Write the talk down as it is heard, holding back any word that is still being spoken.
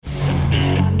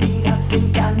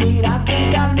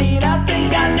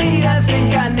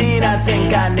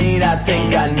think I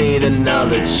need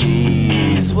another cheeseburger.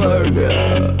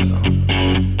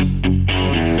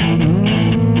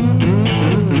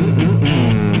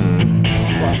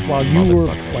 While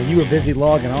you were busy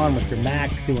logging on with your Mac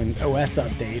doing OS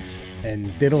updates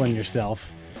and diddling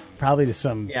yourself, probably to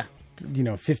some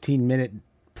 15-minute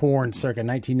porn circa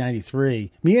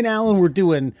 1993, me and Alan were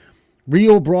doing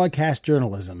real broadcast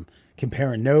journalism,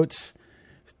 comparing notes,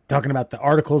 talking about the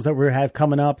articles that we have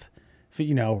coming up,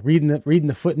 reading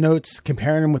the footnotes,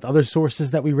 comparing them with other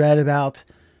sources that we read about,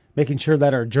 making sure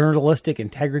that our journalistic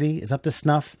integrity is up to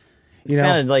snuff. It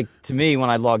sounded like to me when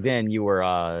I logged in, you were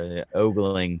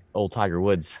ogling old Tiger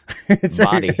Woods'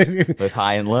 body with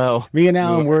high and low. Me and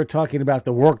Alan were talking about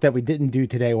the work that we didn't do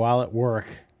today while at work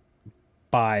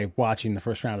by watching the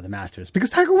first round of the Masters. Because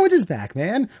Tiger Woods is back,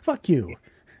 man. Fuck you.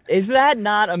 Is that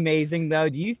not amazing, though?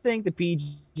 Do you think the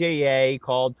PGA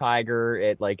called Tiger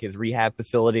at like his rehab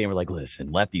facility and were like,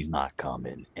 listen, lefty's not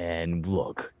coming. And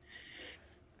look,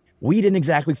 we didn't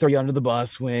exactly throw you under the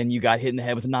bus when you got hit in the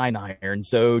head with a 9-iron.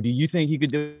 So do you think you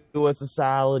could do us a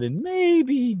solid and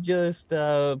maybe just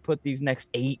put these next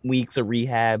 8 weeks of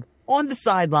rehab on the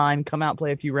sideline, come out and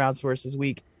play a few rounds for us this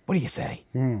week? What do you say?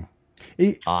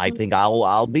 I think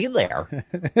I'll be there.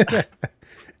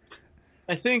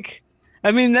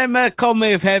 That call may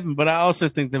have happened, but I also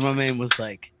think that my man was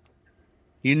like,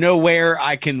 where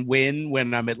I can win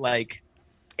when I'm at like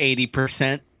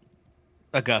 80%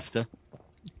 Augusta.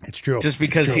 It's true. Just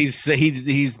because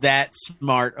he's that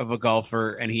smart of a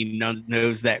golfer and he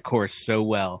knows that course so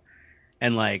well,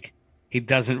 and like he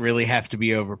doesn't really have to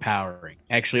be overpowering.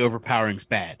 Actually, overpowering's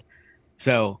bad.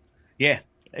 So yeah,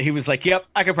 he was like, "Yep,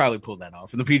 I could probably pull that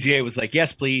off." And the PGA was like,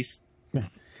 "Yes, please,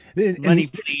 money,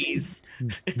 please."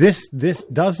 This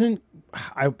doesn't.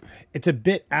 It's a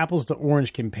bit apples to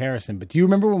orange comparison. But do you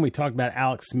remember when we talked about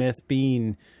Alex Smith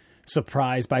being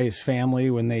surprised by his family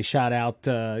when they shot out?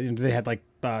 They had like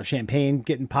champagne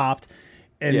getting popped,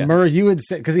 and Murr, you had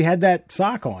said, because he had that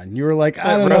sock on, you were like,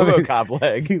 I don't know, RoboCop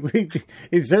leg.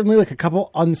 It's certainly like a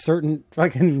couple uncertain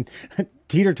fucking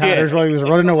teeter totters while he was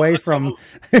running away from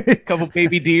a couple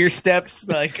baby deer steps.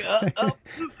 Like, all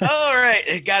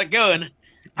right, got it going.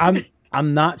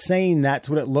 I'm not saying that's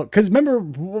what it looked, because remember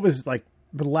what was like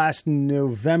the last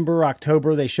November,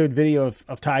 October, they showed video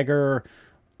of Tiger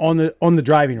on the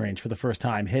driving range for the first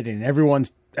time hitting.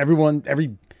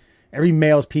 Every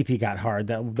male's pee-pee got hard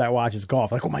that watches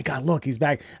golf. Like, oh my God, look, he's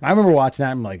back. And I remember watching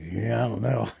that. I'm like, yeah, I don't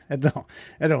know. That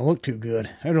don't look too good.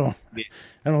 I don't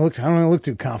look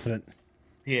too confident.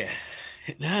 Yeah.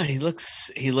 No, he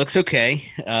looks okay.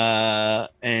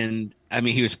 And I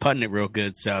mean, he was putting it real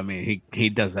good. So, I mean, he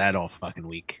does that all fucking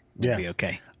week. It'll be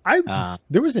okay.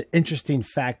 There was an interesting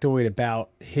factoid about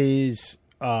his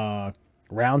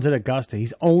rounds at Augusta.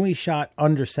 He's only shot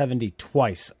under 70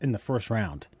 twice in the first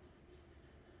round.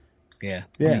 Yeah.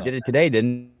 He did it today,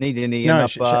 didn't he? Didn't he end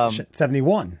up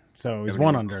 71? So he's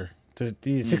 1 under. So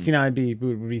 69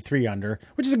 would be 3 under,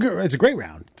 which is it's a great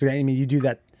round. So, I mean, you do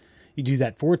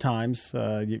that 4 times,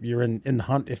 you're in the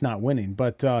hunt, if not winning.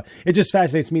 But it just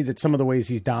fascinates me that some of the ways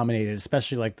he's dominated,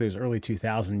 especially like those early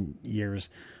 2000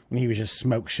 years when he was just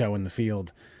smoke show in the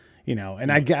field,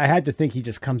 And I had to think he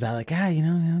just comes out like,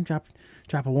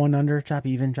 drop a 1 under, drop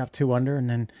even, drop 2 under, and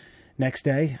then next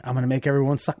day I'm going to make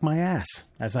everyone suck my ass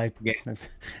as I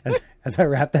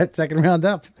wrap that second round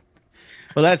up.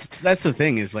 Well, that's the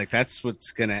thing is like that's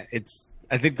what's gonna.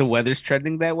 I think the weather's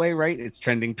trending that way, right? It's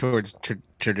trending towards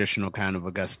traditional kind of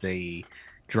Augusta,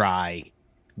 dry,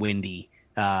 windy.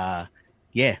 So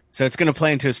it's going to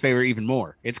play into his favor even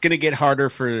more. It's going to get harder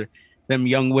for them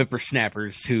young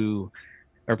whippersnappers who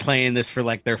are playing this for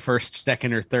like their first,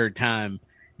 second, or third time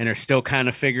and are still kind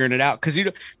of figuring it out. Because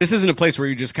this isn't a place where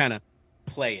you just kind of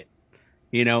play it,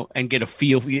 and get a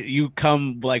feel. You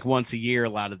come like once a year, a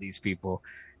lot of these people,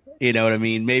 you know what I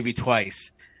mean? Maybe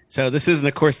twice. So this isn't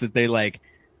a course that they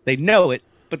know it,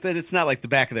 but that it's not like the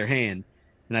back of their hand.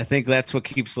 And I think that's what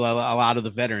keeps a lot of the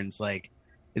veterans, like,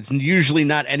 it's usually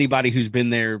not anybody who's been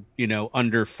there,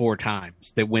 under 4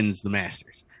 times that wins the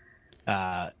Masters.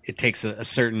 It takes a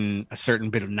certain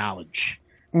bit of knowledge.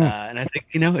 And I think,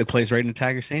 it plays right into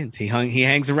Tiger's hands. He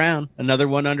hangs around. Another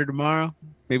 1 under tomorrow,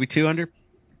 maybe 2 under.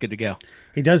 Good to go.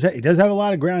 He does have a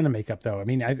lot of ground to make up, though. I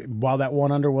mean, while that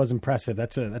 1 under was impressive,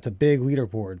 that's a big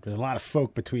leaderboard. There's a lot of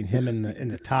folk between him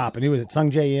and the top. And he was at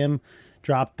Sung J M,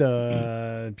 dropped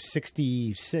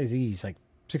 60. He's like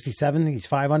 67. He's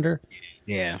 5 under.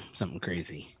 Yeah, something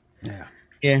crazy.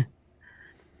 Yeah.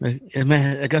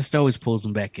 Man, Augusta always pulls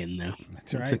him back in, though.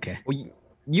 That's right. It's okay. Well,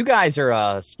 you guys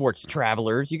are sports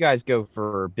travelers. You guys go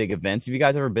for big events. Have you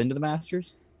guys ever been to the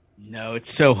Masters? No,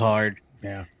 it's so hard.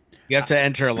 Yeah. You have to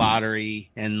enter a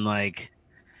lottery, and like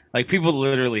people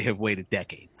literally have waited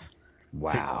decades.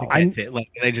 Wow. Like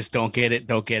they just don't get it,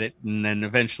 and then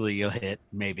eventually you'll hit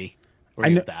maybe, or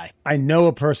you'll die. I know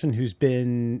a person who's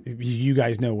been, you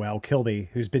guys know well, Kilby,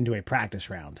 who's been to a practice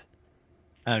round.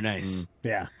 Oh, nice.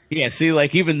 Yeah. Yeah. See,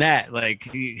 like even that, like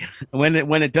when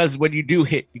you do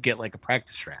hit, you get like a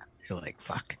practice round. You're like,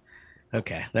 fuck.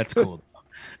 Okay, that's cool.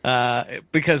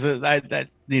 Because that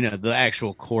the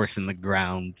actual course and the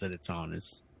grounds that it's on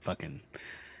is fucking.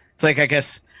 It's like, I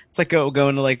guess it's like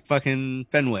going to like fucking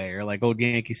Fenway or like old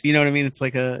Yankees. You know what I mean? It's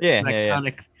like an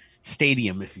iconic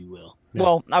stadium, if you will.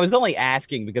 Well, I was only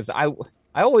asking because I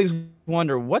always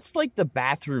wonder what's like the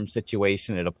bathroom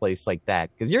situation at a place like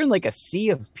that, because you're in like a sea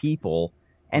of people,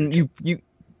 and you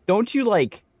don't you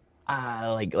like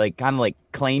kind of like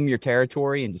claim your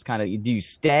territory and just kind of, do you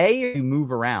stay or you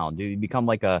move around? Do you become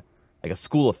like a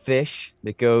school of fish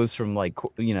that goes from like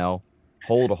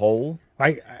hole to hole?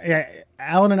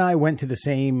 Alan and I went to the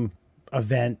same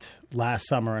event last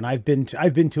summer, and I've been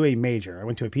to a major. I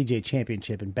went to a PGA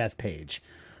Championship in Bethpage.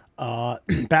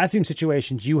 Bathroom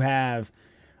situations, you have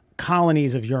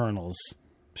colonies of urinals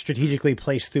strategically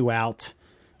placed throughout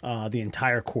the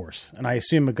entire course, and I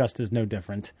assume Augusta's no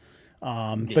different.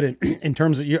 But in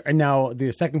terms of and now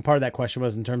the second part of that question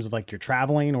was in terms of like your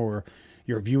traveling or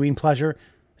your viewing pleasure.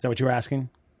 Is that what you were asking?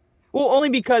 Well, only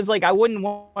because like I wouldn't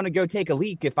want to go take a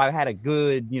leak if I had a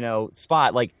good,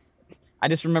 spot. Like I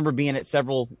just remember being at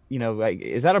several, like,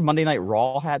 is that a Monday Night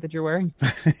Raw hat that you're wearing?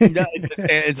 No,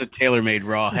 it's a tailor-made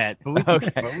Raw hat,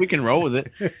 but we can roll with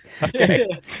it. Okay.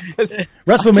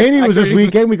 WrestleMania was this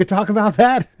weekend. We could talk about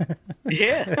that.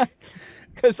 Yeah.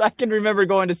 Because I can remember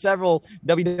going to several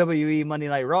WWE Monday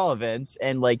Night Raw events,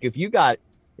 and like if you got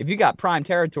prime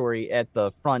territory at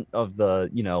the front of the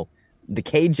the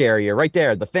cage area right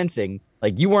there, the fencing,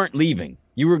 like you weren't leaving.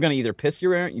 You were going to either piss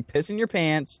in your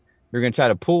pants, you're going to try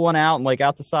to pull one out and like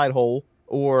out the side hole,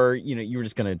 or you were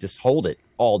just going to just hold it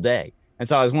all day. And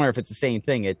so I was wondering if it's the same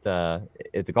thing at the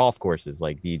golf courses.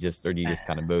 Like, do you just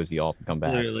kind of mosey off and come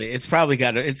back? Literally, it's got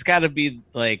to be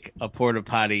like a porta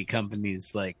potty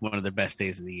company's like one of the best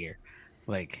days of the year,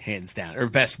 like hands down, or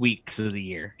best weeks of the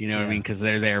year. You know what I mean? Because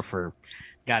they're there for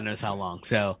God knows how long.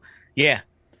 So yeah,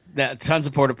 tons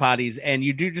of porta potties, and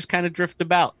you do just kind of drift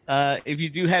about. If you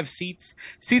do have seats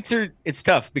it's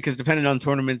tough because depending on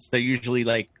tournaments, they're usually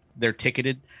like they're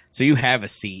ticketed, so you have a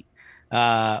seat,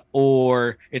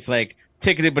 or it's like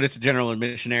ticketed, but it's a general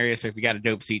admission area. So if you got a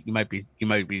dope seat, you might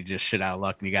be just shit out of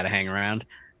luck, and you got to hang around.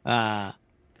 But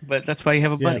that's why you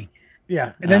have a buddy.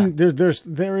 Yeah, and then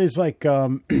there is like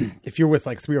if you're with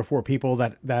like 3 or 4 people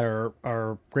that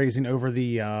are grazing over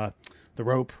the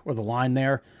rope or the line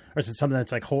there, or is it something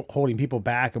that's like holding people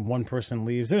back and one person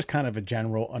leaves? There's kind of a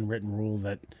general unwritten rule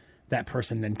that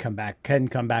person then can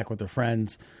come back with their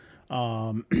friends.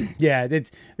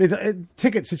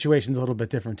 Ticket situation's a little bit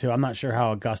different too. I'm not sure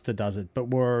how Augusta does it, but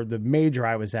where the major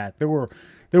I was at, there were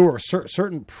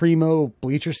certain primo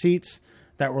bleacher seats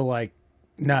that were like,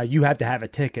 no, you have to have a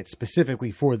ticket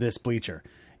specifically for this bleacher.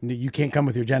 You can't come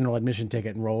with your general admission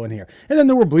ticket and roll in here. And then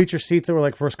there were bleacher seats that were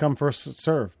like first come, first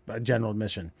serve, general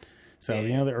admission. So,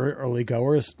 the early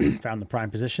goers found the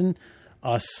prime position.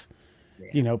 Us,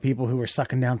 people who were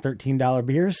sucking down $13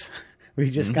 beers, we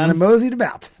just kind of moseyed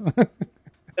about.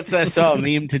 I saw a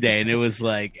meme today, and it was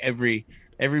like every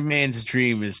man's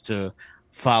dream is to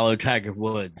follow Tiger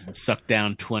Woods and suck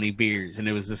down 20 beers. And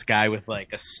it was this guy with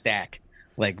like a stack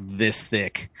like this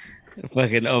thick,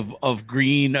 fucking of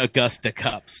green Augusta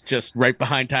cups, just right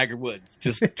behind Tiger Woods,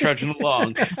 just trudging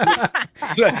along,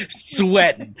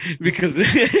 sweating because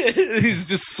he's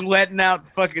just sweating out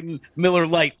fucking Miller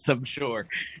Lights. I'm sure.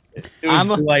 It was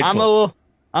delightful.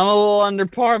 I'm a little under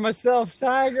par myself,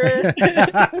 Tiger.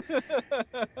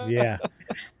 Yeah.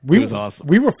 It was awesome.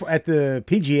 We were at the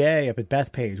PGA up at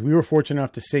Bethpage. We were fortunate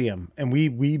enough to see him, and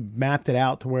we mapped it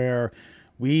out to where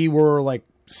we were like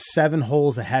 7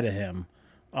 holes ahead of him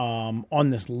on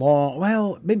this long,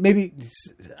 well, maybe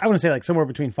I want to say like somewhere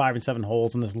between 5 and 7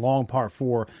 holes on this long par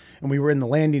 4, and we were in the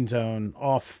landing zone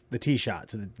off the tee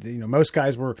shot. So most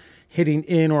guys were hitting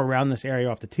in or around this area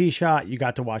off the tee shot. You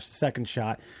got to watch the second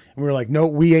shot, and we were like, no,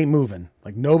 we ain't moving.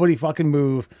 Like, nobody fucking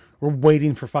move. We're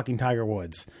waiting for fucking Tiger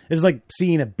Woods. It's like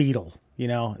seeing a beetle,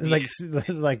 It's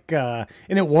like and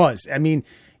it was. I mean,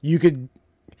 when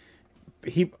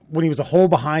he was a hole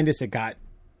behind us, it got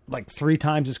like 3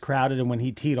 times as crowded, and when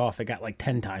he teed off, it got like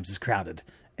 10 times as crowded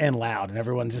and loud, and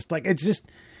everyone's just like, it's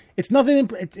nothing.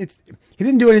 He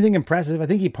didn't do anything impressive. I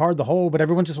think he parred the hole, but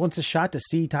everyone just wants a shot to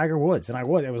see Tiger Woods, and I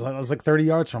was like 30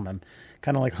 yards from him,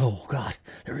 kind of like, oh God,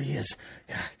 there he is.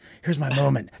 God, here's my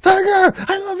moment, Tiger,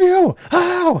 I love you.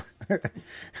 Oh,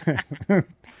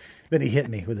 Then he hit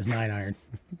me with his 9-iron.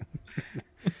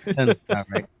 Sounds about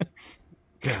right.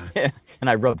 Yeah. And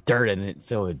I rubbed dirt in it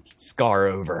so it'd scar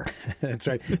over. That's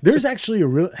right. There's actually a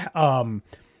real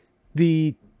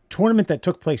the tournament that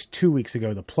took place 2 weeks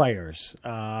ago, the Players.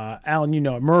 Alan, you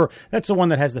know it. That's the one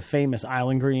that has the famous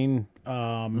Island Green.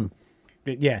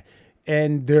 Yeah.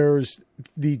 And there's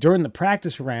during the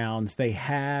practice rounds, they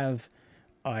have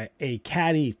a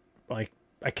caddy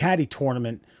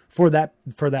tournament for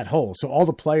that hole. So all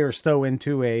the players throw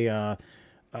into a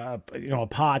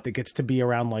pot that gets to be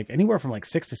around like anywhere from like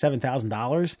 $6,000 to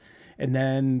 $7,000, and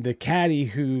then the caddy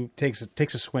who takes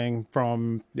a swing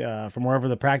from wherever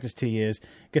the practice tee is,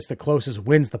 gets the closest,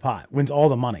 wins the pot, wins all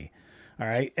the money. All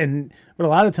right, but a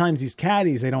lot of times these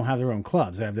caddies, they don't have their own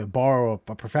clubs; they have to borrow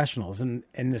professionals. And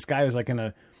this guy was like in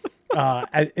a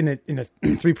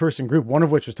 3-person group, one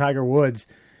of which was Tiger Woods.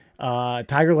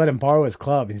 Tiger let him borrow his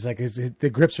club. He's like,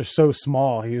 the grips are so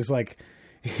small. He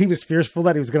was fearful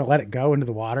that he was going to let it go into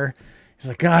the water. He's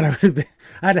like, God,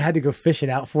 I'd have had to go fish it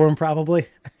out for him probably.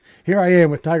 Here I am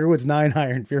with Tiger Woods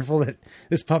 9-iron, fearful that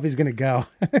this puppy's going to go.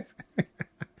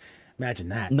 Imagine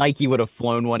that. Nike would have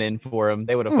flown one in for him.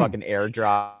 They would have fucking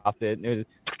airdropped it. It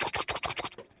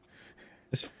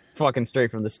was just fucking straight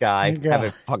from the sky. Have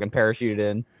it fucking parachuted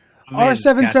in.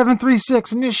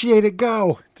 R7736, initiate it,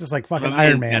 go. Just like fucking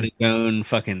Iron Man. Got his own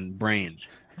fucking brand.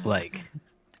 Like,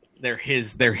 they're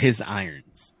his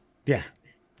irons. Yeah.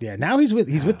 Yeah. Now he's with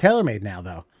TaylorMade now,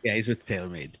 though. Yeah, he's with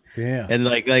TaylorMade. Yeah. And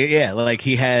like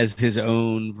he has his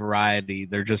own variety.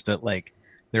 They're just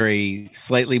they're a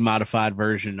slightly modified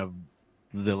version of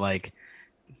the like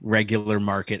regular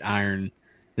market iron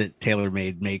that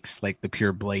TaylorMade makes, like the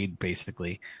pure blade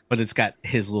basically, but it's got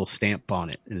his little stamp on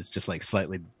it, and it's just like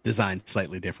designed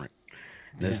slightly different.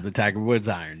 Those are the Tiger Woods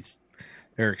irons.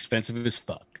 They're expensive as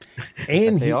fuck.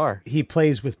 And he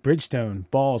plays with Bridgestone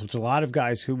balls, which a lot of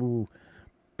guys who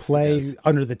play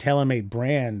under the TaylorMade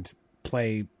brand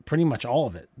play pretty much all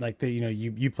of it. Like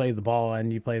you play the ball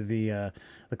and you play the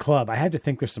club. I had to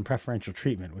think there's some preferential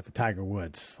treatment with the Tiger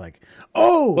Woods. Like,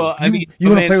 you want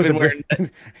to play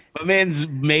with my man's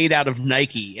made out of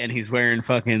Nike, and he's wearing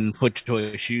fucking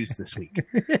FootJoy shoes this week.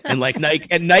 And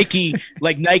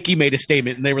Nike made a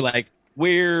statement, and they were like,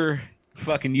 "We're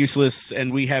fucking useless,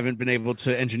 and we haven't been able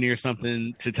to engineer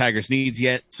something to Tiger's needs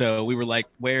yet. So we were like,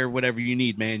 wear whatever you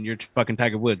need, man. You're fucking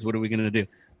Tiger Woods. What are we gonna do?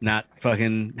 Not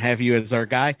fucking have you as our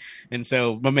guy?" And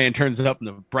so my man turns up in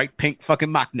the bright pink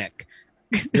fucking mock neck.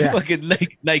 Yeah. Fucking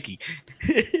Nike.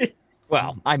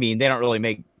 Well, I mean, they don't really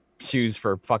make shoes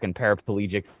for fucking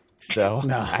paraplegics, so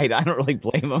no. I don't really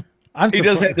blame him. He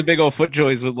does have the big old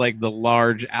FootJoys with like the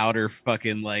large outer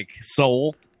fucking like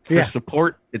sole for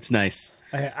support. It's nice.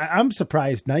 I'm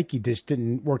surprised Nike just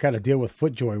didn't work out a deal with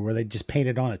FootJoy where they just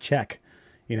painted on a check.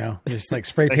 Just like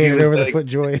spray painted over the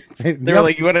FootJoy. They're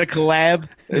like, you want to collab?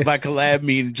 If I collab,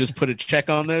 mean just put a check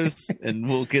on those and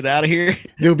we'll get out of here.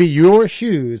 It'll be your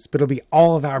shoes, but it'll be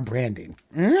all of our branding.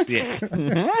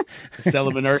 Yeah. Sell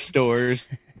them in our stores.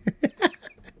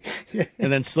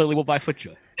 And then slowly we'll buy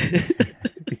FootJoy.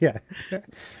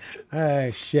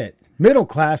 Yeah. Shit. Middle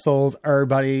class souls,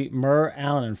 everybody. Murr,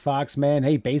 Allen, and Fox, man.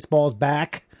 Hey, baseball's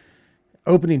back.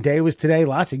 Opening day was today.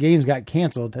 Lots of games got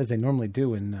canceled, as they normally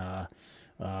do in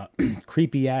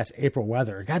creepy ass April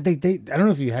weather. God, they I don't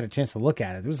know if you had a chance to look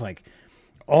at it. It was like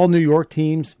all New York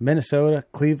teams, Minnesota,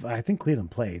 Cleveland. I think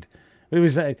Cleveland played, but it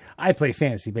was I play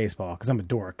fantasy baseball because I'm a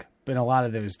dork. But in a lot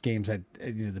of those games, the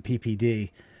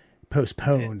PPD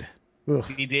postponed.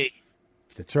 PPD.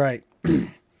 That's right.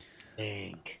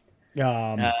 Dang.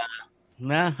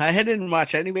 No, I didn't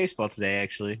watch any baseball today.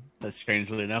 Actually, that's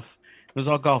strangely enough, it was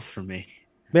all golf for me.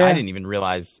 Yeah. I didn't even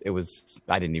realize it was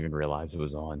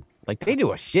on. Like, they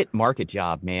do a shit market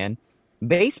job, man.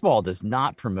 Baseball does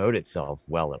not promote itself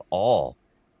well at all.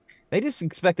 They just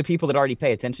expect the people that already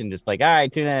pay attention, just like, all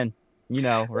right, tune in,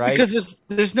 right? Because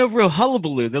there's no real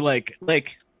hullabaloo. They're like,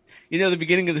 the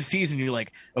beginning of the season, you're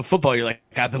like, of football, you're like,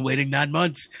 I've been waiting 9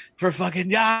 months for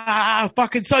fucking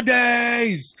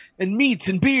Sundays and meats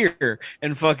and beer.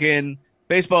 And fucking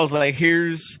baseball's like,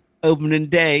 here's opening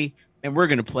day, and we're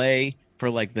going to play for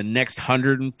like the next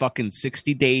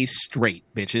 160 days straight,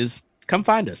 bitches. Come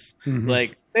find us. Mm-hmm.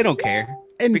 Like, they don't care,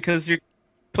 and because you're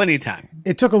plenty of time.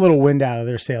 It took a little wind out of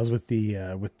their sails with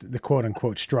the quote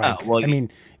unquote strike. Oh, well, I mean,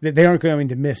 they aren't going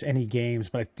to miss any games,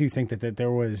 but I do think that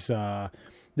there was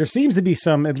there seems to be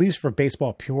some, at least for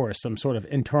baseball purists, some sort of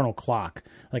internal clock,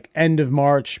 like end of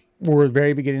March or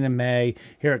very beginning of May.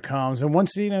 Here it comes, and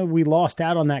once we lost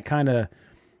out on that kind of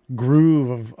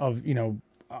groove of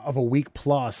of a week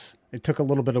plus, it took a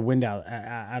little bit of wind out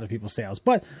of people's sails.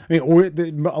 But I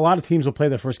mean, a lot of teams will play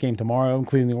their first game tomorrow,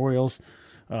 including the Orioles,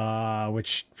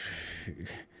 which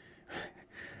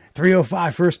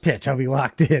 3:05 first pitch. I'll be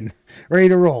locked in, ready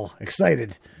to roll,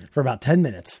 excited for about 10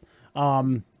 minutes.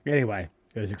 Anyway,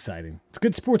 it was exciting. It's a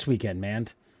good sports weekend, man.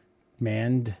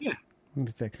 Yeah.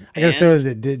 I gotta throw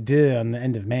the d on the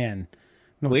end of man.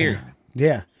 Weird.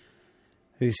 Yeah.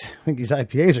 I think these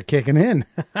IPAs are kicking in.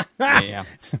 Yeah.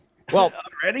 Well,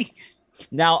 already.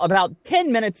 Now, about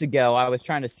 10 minutes ago, I was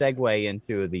trying to segue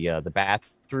into the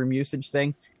bathroom usage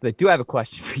thing. I do have a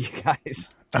question for you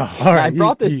guys. Oh, all right. I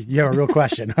brought this. You have a real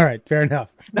question. All right, fair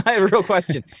enough. I have a real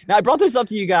question. Now, I brought this up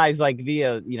to you guys like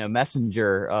via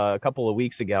Messenger a couple of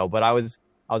weeks ago. But I was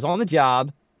on the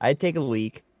job. I had to take a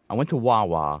leak. I went to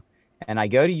Wawa, and I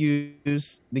go to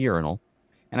use the urinal,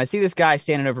 and I see this guy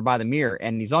standing over by the mirror,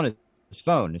 and he's on his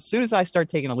phone. As soon as I start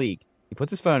taking a leak, he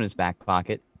puts his phone in his back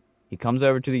pocket. He comes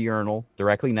over to the urinal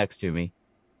directly next to me,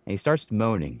 and he starts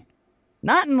moaning.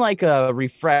 Not in like a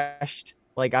refreshed,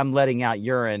 like I'm letting out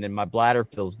urine and my bladder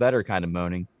feels better kind of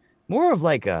moaning. More of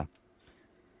like a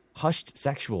hushed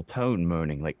sexual tone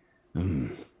moaning, like,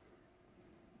 And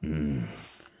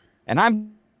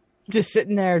I'm just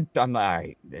sitting there. I'm like, all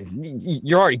right,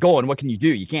 you're already going. What can you do?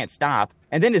 You can't stop.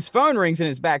 And then his phone rings in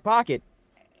his back pocket.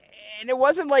 And it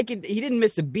wasn't like he didn't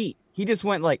miss a beat. He just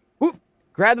went like, whoop,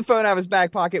 grabbed the phone out of his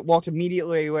back pocket, walked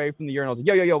immediately away from the urinal. Like,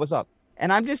 yo, what's up?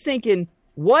 And I'm just thinking,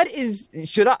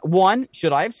 should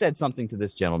I have said something to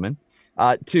this gentleman?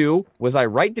 2, was I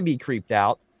right to be creeped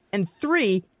out? And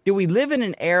 3, do we live in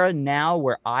an era now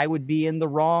where I would be in the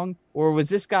wrong? Or was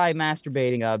this guy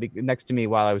masturbating next to me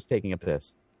while I was taking a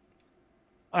piss?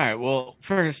 All right. Well,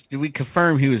 first, do we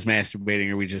confirm he was masturbating,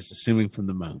 or are we just assuming from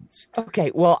the moans?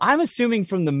 Okay. Well, I'm assuming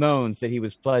from the moans that he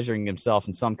was pleasuring himself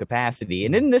in some capacity.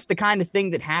 And isn't this the kind of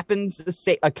thing that happens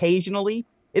occasionally?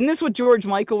 Isn't this what George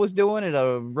Michael was doing at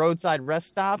a roadside rest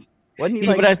stop? Wasn't he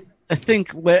like? But I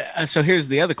think. So here's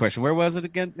the other question: where was it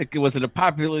again? Was it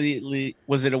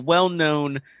a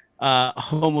well-known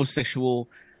homosexual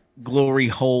glory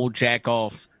hole jack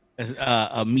off?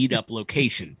 A meetup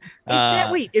location.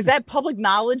 Is that public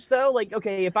knowledge though? Like,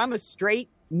 okay, if I'm a straight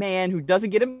man who doesn't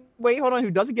get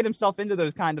himself into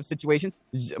those kind of situations,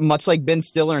 much like Ben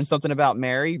Stiller in Something About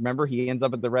Mary. Remember, he ends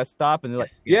up at the rest stop, and they're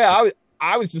like,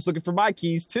 I was just looking for my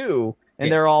keys too,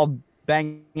 and they're all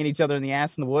banging each other in the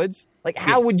ass in the woods. Like,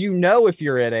 how would you know if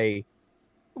you're at a?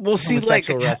 Well, see, like,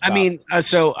 I mean,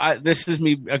 this is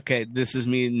me. Okay, this is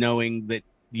me knowing that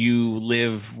you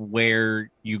live where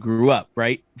you grew up,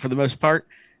 right? For the most part,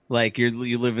 like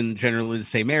you live in generally the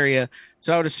same area.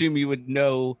 So I would assume you would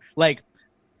know, like,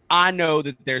 I know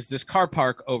that there's this car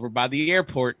park over by the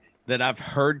airport that I've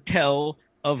heard tell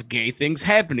of gay things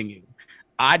happening in.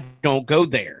 I don't go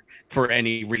there for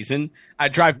any reason. I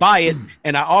drive by it,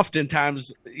 and I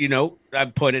oftentimes, I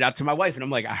point it out to my wife, and I'm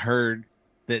like, I heard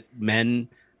that men,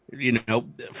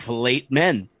 fillet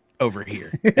men over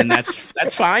here, and that's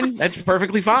fine. That's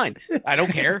perfectly fine. I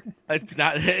don't care. It's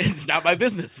not my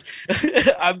business.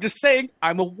 I'm just saying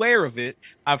I'm aware of it.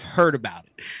 I've heard about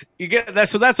it. You get that?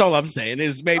 So that's all I'm saying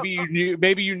is maybe you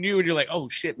knew, and you're like, oh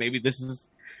shit, maybe this is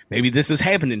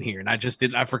happening here, and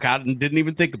I forgot and didn't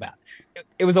even think about it.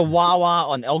 It was a Wawa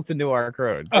on Elkton Newark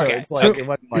Road. So okay, it's like it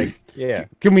wasn't like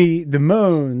Can the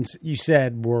moans you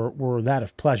said were that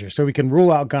of pleasure, so we can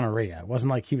rule out gonorrhea. It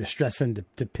wasn't like he was stressing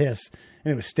to piss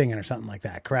and it was stinging or something like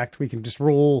that. Correct? We can just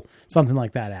rule something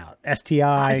like that out.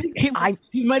 STI.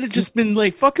 He might have just been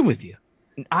like fucking with you.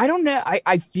 I don't know.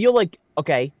 I feel like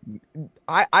okay.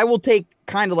 I will take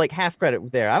kind of like half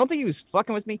credit there. I don't think he was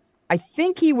fucking with me. I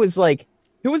think he was like.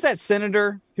 Who was that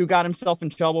senator who got himself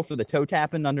in trouble for the toe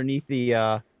tapping underneath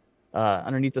the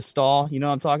stall? You know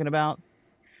what I'm talking about?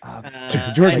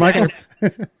 George Michael.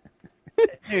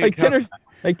 like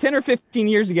 10 or 15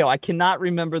 years ago. I cannot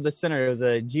remember the senator. It was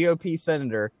a GOP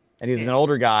senator, and he was an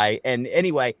older guy. And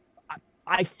anyway,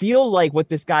 I feel like what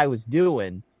this guy was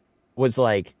doing was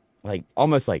like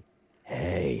almost like,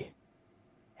 hey,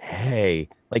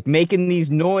 like making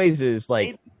these noises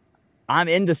like, I'm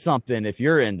into something if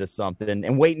you're into something,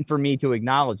 and waiting for me to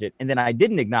acknowledge it. And then I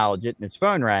didn't acknowledge it, and his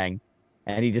phone rang,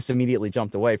 and he just immediately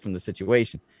jumped away from the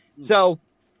situation. So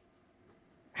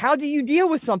how do you deal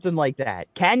with something like that?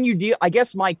 Can you deal? I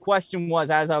guess my question was,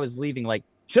 as I was leaving, like,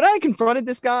 should I have confronted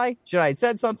this guy? Should I have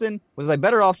said something? Was I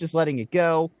better off just letting it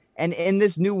go? And in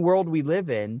this new world we live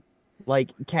in,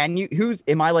 like,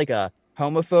 am I like a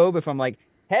homophobe if I'm like,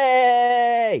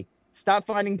 hey, stop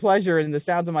finding pleasure in the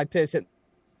sounds of my piss in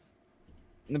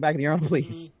the back of the urinal,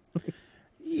 please?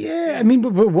 Yeah, I mean,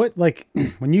 but what, like,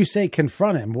 when you say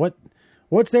confront him, what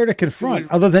What's there to confront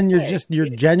other than your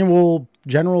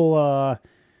general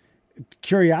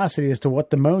curiosity as to what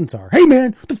the moans are? Hey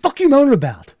man, what the fuck you moaning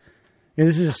about? And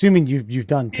this is assuming you've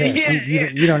done piss.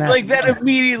 You don't ask. Like that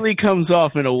immediately comes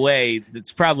off in a way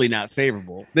that's probably not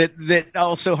favorable. That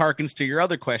also harkens to your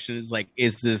other question is like,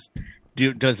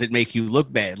 does it make you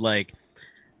look bad? Like,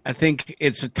 I think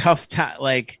it's a tough time,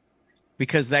 like,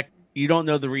 because that you don't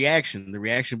know the reaction. The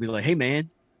reaction would be like, hey man,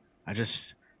 I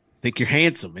just think you're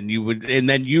handsome, and you would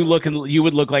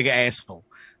look like an asshole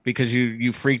because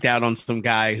you freaked out on some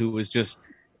guy who was just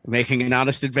making an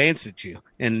honest advance at you,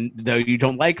 and though you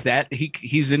don't like that,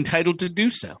 he's entitled to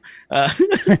do so. But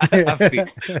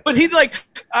he's like,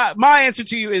 my answer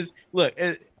to you is, look,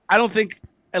 I don't think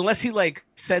unless he like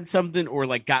said something or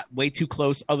like got way too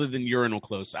close, other than urinal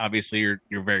close. Obviously, you're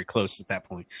very close at that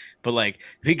point. But like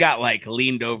if he got like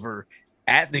leaned over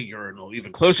at the urinal,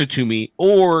 even closer to me,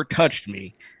 or touched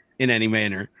me in any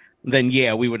manner, then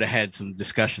yeah, we would have had some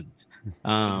discussions.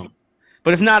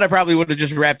 But if not, I probably would have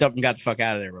just wrapped up and got the fuck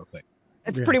out of there real quick.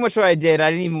 That's pretty much what I did. I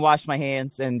didn't even wash my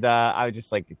hands, and I was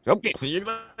just like, okay, see you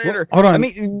later. Hold on. I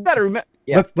mean, you better remember.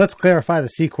 Yeah. Let's clarify the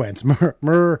sequence.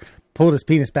 Murr pulled his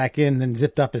penis back in, then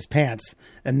zipped up his pants,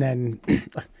 and then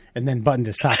buttoned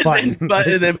his top button.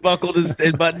 and then buckled his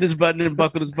buttoned his button and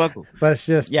buckled his buckle. Let's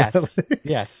just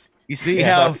yes. You see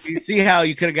how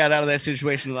you could have got out of that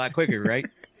situation a lot quicker, right?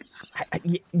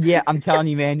 Yeah, I'm telling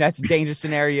you, man, that's a dangerous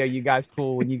scenario you guys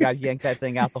pull when you guys yank that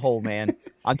thing out the hole, man.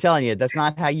 I'm telling you, that's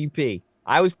not how you pee.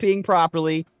 I was peeing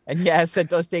properly, and yes, it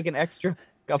does take an extra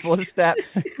couple of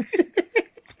steps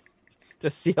to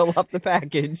seal up the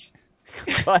package,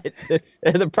 but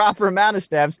the proper amount of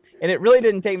steps, and it really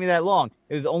didn't take me that long.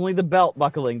 It was only the belt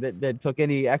buckling that took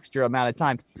any extra amount of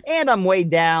time. And I'm way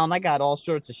down. I got all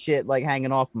sorts of shit like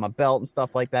hanging off of my belt and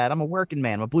stuff like that. I'm a working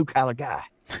man. I'm a blue-collar guy.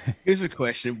 Here's a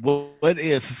question. What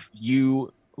if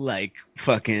you like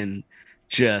fucking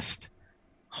just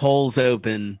holes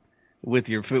open with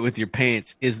your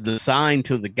pants is the sign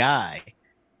to the guy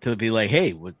to be like,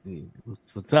 hey,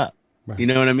 what's up? Right. You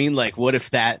know what I mean? Like, what if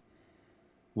that's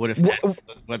the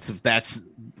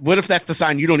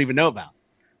sign you don't even know about?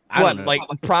 I don't know. Like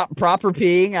proper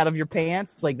peeing out of your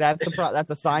pants? Like that's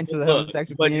a sign to the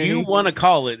homosexual community. What you want to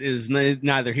call it is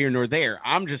neither here nor there.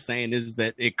 I'm just saying is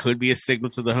that it could be a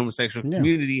signal to the homosexual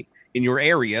community in your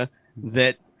area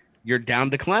that you're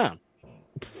down to clown.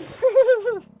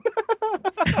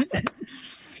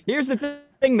 Here's the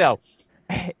thing, though.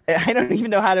 I don't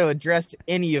even know how to address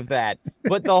any of that.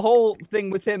 But the whole thing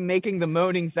with him making the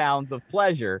moaning sounds of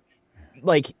pleasure,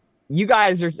 like, you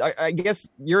guys are, I guess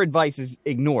your advice is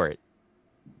ignore it.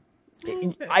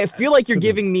 I feel like you're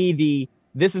giving me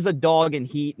this is a dog in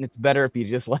heat and it's better if you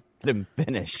just let him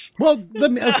finish. Well,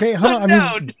 okay, hold on.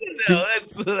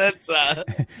 That's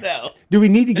no. Do we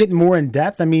need to get more in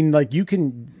depth? I mean, like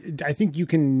I think you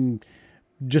can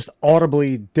just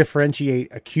audibly differentiate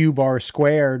a cube or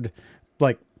squared,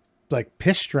 like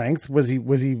piss strength. Was he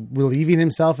relieving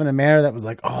himself in a manner that was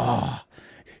like, oh,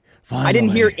 finally. I didn't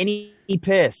hear any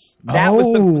piss. That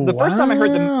was the first time I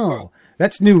heard them.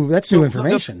 That's new. That's new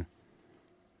information.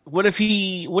 What if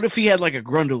he had like a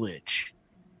grundle itch,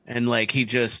 and like he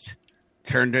just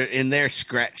turned it in there,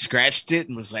 scratched it,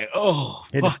 and was like, "Oh,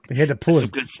 fuck!" He had to pull some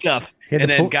good stuff, and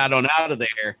then got on out of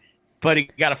there. But he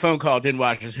got a phone call, didn't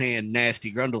wash his hand,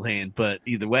 nasty grundle hand. But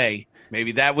either way,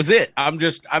 maybe that was it. I'm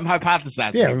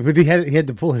hypothesizing. Yeah, but he had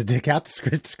to pull his dick out to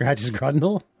scratch his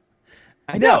grundle.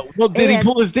 I know. Well, did he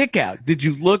pull his dick out? Did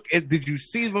you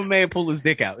see the man pull his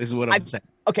dick out? Is what I'm saying.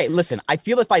 Okay, listen. I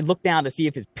feel if I looked down to see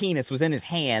if his penis was in his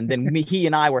hand, then he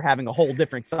and I were having a whole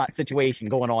different situation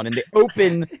going on in the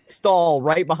open stall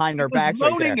right behind our backs.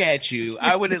 Moaning at you,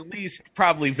 I would at least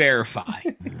probably verify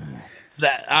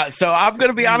that. So I'm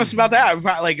going to be honest about that.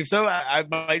 I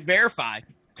might verify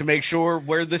to make sure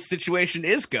where this situation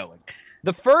is going.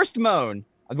 The first moan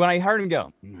when I heard him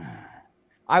go,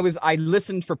 I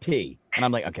listened for pee, and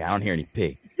I'm like, okay, I don't hear any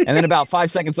pee. And then about 5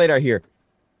 seconds later, I hear,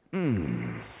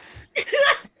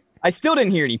 I still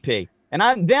didn't hear any pee, and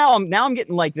I'm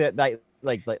getting like that, the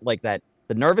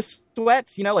nervous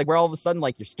sweats, you know, like where all of a sudden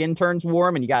like your skin turns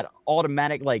warm and you got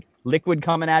automatic like liquid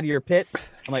coming out of your pits.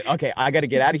 I'm like, okay, I got to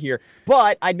get out of here.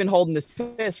 But I'd been holding this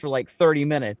piss for like 30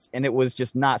 minutes, and it was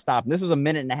just not stopping. This was a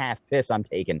minute and a half piss I'm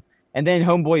taking, and then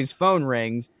homeboy's phone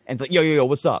rings, and it's like, yo,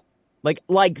 what's up?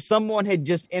 Like someone had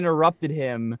just interrupted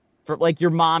him for like your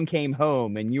mom came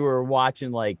home and you were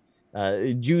watching like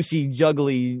juicy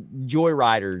juggly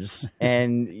joyriders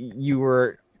and you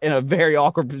were in a very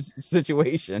awkward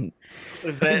situation.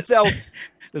 Was that, so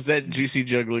Was that Juicy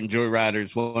Juggling Joy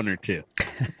Riders 1 or 2?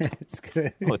 It's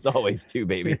good. Oh, it's always 2,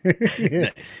 baby.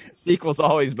 Yeah. Sequel's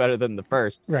always better than the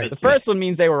first. Right. The first one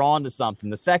means they were on to something.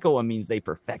 The second one means they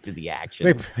perfected the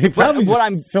action. They probably What just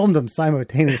I'm- filmed them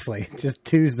simultaneously. Just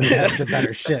two's the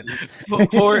better shit.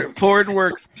 Ford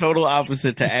works total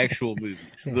opposite to actual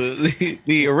movies.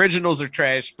 The originals are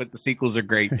trash, but the sequels are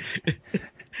great.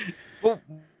 Well,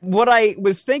 what I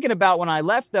was thinking about when I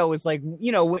left, though, is like,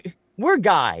 we're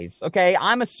guys, okay?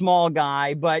 I'm a small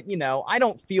guy, but, I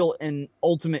don't feel an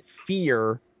ultimate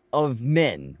fear of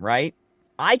men, right?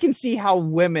 I can see how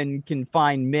women can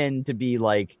find men to be,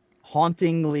 like,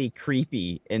 hauntingly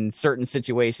creepy in certain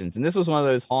situations. And this was one of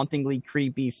those hauntingly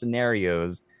creepy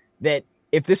scenarios that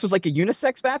if this was like a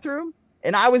unisex bathroom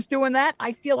and I was doing that,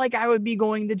 I feel like I would be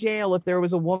going to jail if there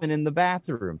was a woman in the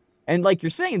bathroom. And like you're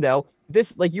saying, though,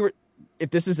 if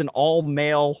this is an all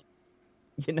male,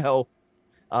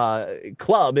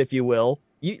 club, if you will,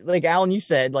 like Alan, you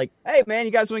said, like, hey man,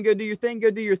 you guys want to go do your thing? Go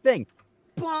do your thing.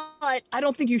 But I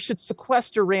don't think you should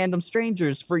sequester random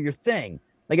strangers for your thing.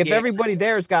 Like if everybody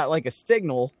there's got like a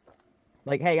signal,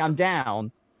 like, hey, I'm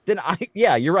down, then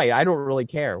you're right. I don't really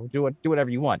care. Do whatever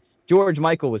you want. George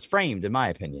Michael was framed, in my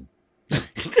opinion.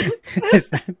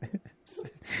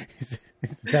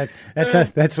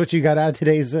 That's what you got out of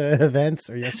today's events,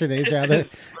 or yesterday's rather.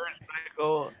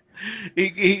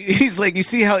 He's like, you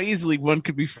see how easily one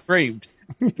could be framed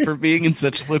for being in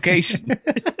such a location.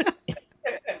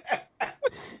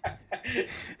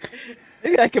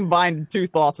 Maybe I combined two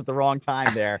thoughts at the wrong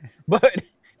time there, but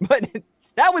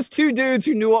that was two dudes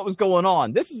who knew what was going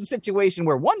on. This is a situation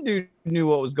where one dude knew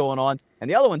what was going on, and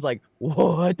the other one's like,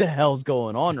 what the hell's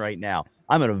going on right now?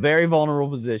 I'm in a very vulnerable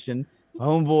position.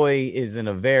 Homeboy is in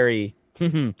a very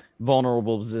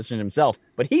vulnerable position himself,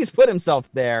 but he's put himself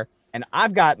there, and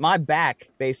I've got my back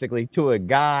basically to a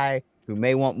guy who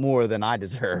may want more than I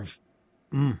deserve.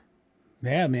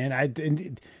 Yeah, man.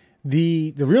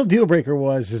 The real deal breaker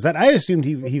is that I assumed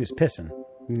he was pissing.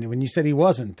 When you said he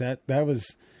wasn't,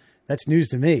 that's news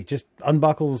to me. Just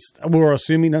unbuckles. We're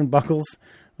assuming unbuckles.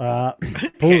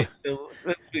 Okay, so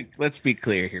let's be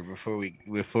clear here before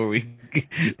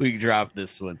we drop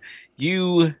this one.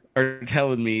 You are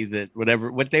telling me that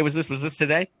what day was this? Was this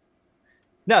today?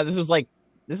 No, this was like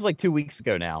 2 weeks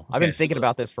ago now. I've been thinking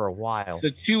about this for a while. So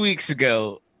 2 weeks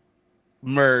ago,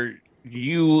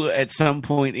 you at some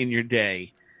point in your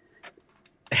day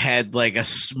had like a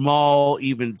small,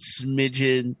 even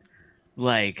smidgen,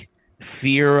 like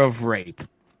fear of rape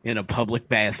in a public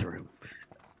bathroom.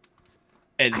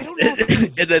 And, I don't know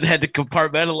and then had to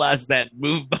compartmentalize that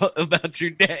move about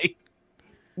your day.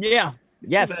 Yeah.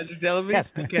 Yes. Is that what you're telling me?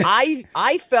 Yes. Okay.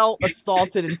 I felt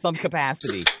assaulted in some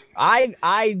capacity.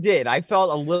 I did. I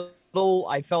felt a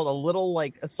little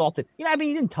like assaulted. I mean,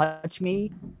 he didn't touch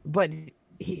me, but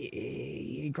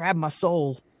he grabbed my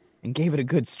soul and gave it a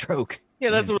good stroke. Yeah,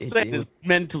 that's what I'm saying. Is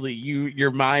mentally, your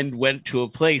mind went to a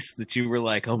place that you were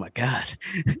like, "Oh my god."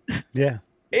 Yeah,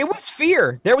 it was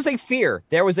fear. There was a fear.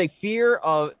 There was a fear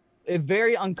of a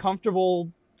very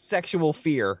uncomfortable sexual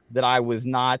fear that I was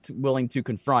not willing to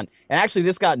confront. And actually,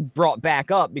 this got brought back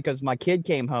up because my kid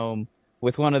came home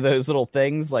with one of those little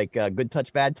things like good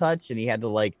touch, bad touch, and he had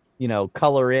to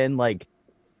color in like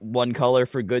one color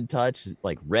for good touch,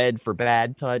 like red for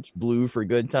bad touch, blue for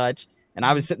good touch. And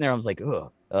I was sitting there, I was like,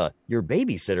 your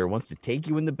babysitter wants to take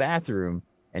you in the bathroom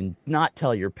and not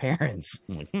tell your parents.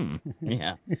 I'm like,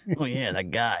 yeah. Oh, yeah,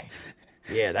 that guy.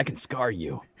 Yeah, that can scar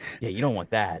you. Yeah, you don't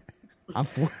want that. I'm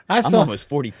almost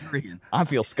 43. And I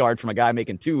feel scarred from a guy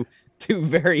making two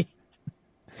very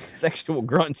sexual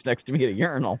grunts next to me at a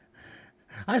urinal.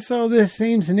 I saw this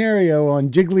same scenario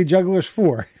on Jiggly Jugglers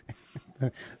 4.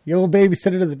 The old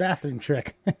babysitter to the bathroom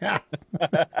trick.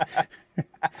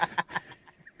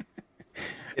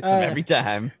 It's every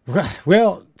time.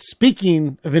 Well,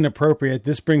 speaking of inappropriate,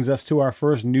 this brings us to our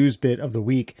first news bit of the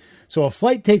week. So a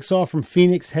flight takes off from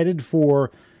Phoenix headed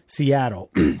for Seattle.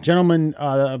 Gentleman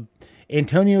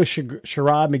Antonio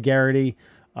Sherrod McGarity,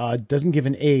 doesn't give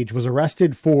an age, was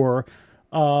arrested for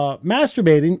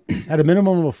masturbating at a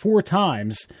minimum of 4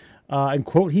 times. And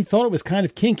quote, he thought it was kind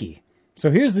of kinky.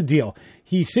 So here's the deal.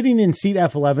 He's sitting in seat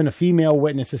F11. A female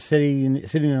witness is sitting in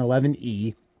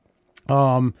 11E.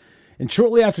 And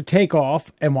shortly after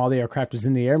takeoff, and while the aircraft was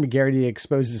in the air, McGarity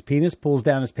exposes his penis, pulls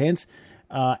down his pants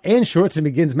and shorts, and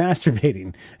begins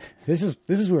masturbating. This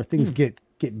is where things get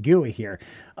gooey here.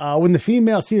 When the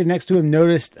female seated next to him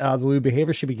noticed the lewd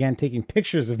behavior, she began taking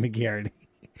pictures of McGarity.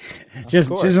 She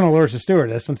doesn't alert the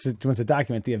stewardess wants to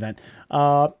document the event.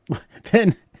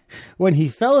 Then, when he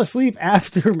fell asleep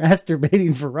after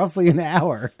masturbating for roughly an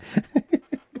hour.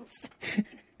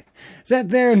 sat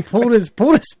there and pulled his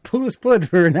foot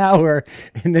for an hour,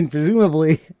 and then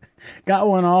presumably got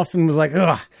one off and was like,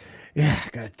 ugh. Yeah,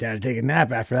 gotta take a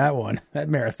nap after that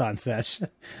marathon sesh.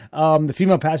 The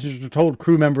female passengers told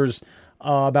crew members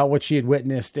about what she had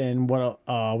witnessed and what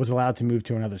was allowed to move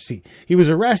to another seat. He was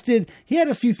arrested. He had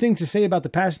a few things to say about the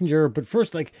passenger, but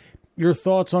first, like, your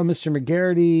thoughts on Mr.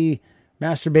 McGarity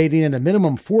masturbating at a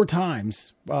minimum 4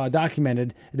 times,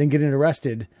 documented, and then getting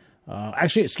arrested.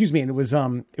 Actually, excuse me, and it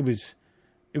was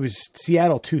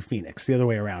Seattle to Phoenix, the other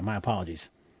way around. My apologies.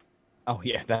 Oh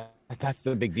yeah, that's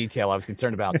the big detail I was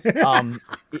concerned about. I'll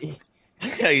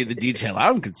tell you the detail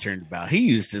I'm concerned about. He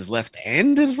used his left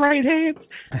and his right hands.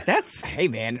 Hey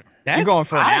man, you're going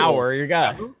for an hour. You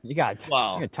got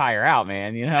to tire out,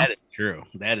 man. You know that is true.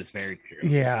 That is very true.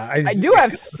 Yeah,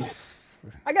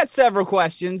 I got several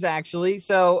questions actually.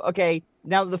 So okay,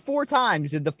 now did the 4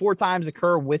 times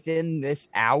occur within this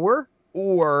hour,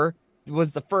 or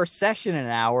was the first session an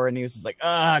hour and he was just like,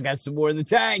 I got some more in the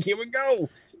tank. Here we go.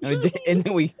 And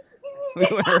then we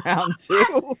went around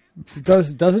 2.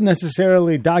 Doesn't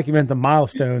necessarily document the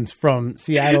milestones from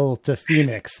Seattle to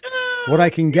Phoenix. What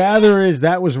I can gather is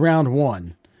that was round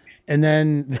 1, and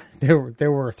then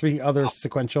there were 3 other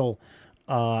sequential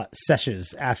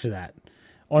sessions after that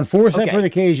on 4 separate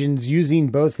occasions using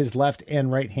both his left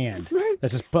and right hand.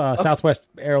 That's just Southwest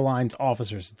Airlines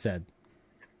officers had said.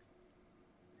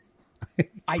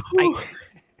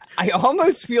 I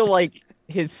almost feel like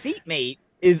his seatmate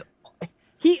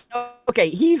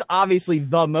he's obviously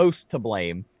the most to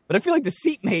blame, but I feel like the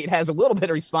seatmate has a little bit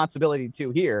of responsibility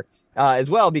too here as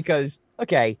well, because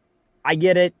I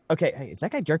get it. Okay, hey, is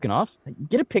that guy jerking off?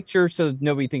 Get a picture so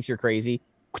nobody thinks you're crazy.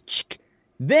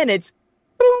 Then it's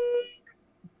boom.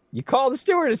 You call the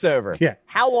stewardess over. Yeah.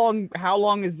 How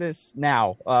long is this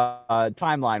now?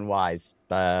 Timeline wise,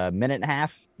 a minute and a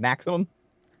half maximum.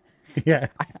 Yeah.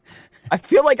 I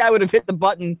feel like I would have hit the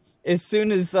button as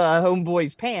soon as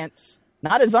homeboy's pants,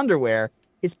 not his underwear,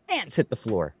 his pants hit the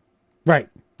floor. Right.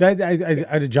 I'd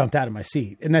have jumped out of my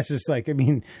seat. And that's just like, I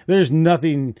mean, there's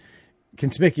nothing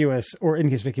conspicuous or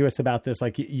inconspicuous about this.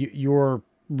 Like your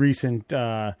recent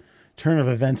turn of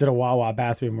events at a Wawa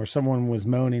bathroom where someone was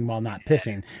moaning while not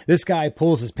pissing. This guy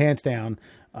pulls his pants down.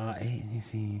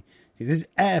 See, this is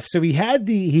F. So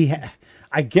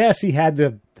I guess he had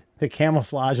the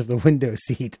camouflage of the window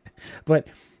seat. But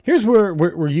here's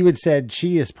where you had said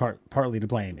she is partly to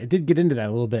blame. It did get into that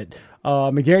a little bit.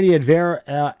 McGarity had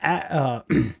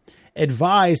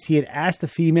advised he had asked the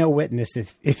female witness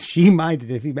if she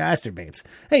minded if he masturbates.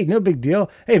 Hey, no big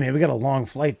deal. Hey, man, we got a long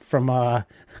flight from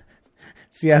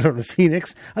Seattle to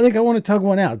Phoenix. I think I want to tug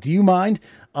one out. Do you mind?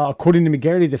 According to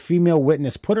McGarity, the female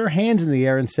witness put her hands in the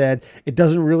air and said, it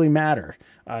doesn't really matter.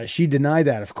 She denied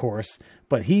that, of course,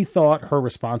 but he thought her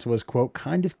response was, quote,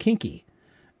 kind of kinky.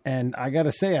 And I got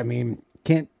to say, I mean,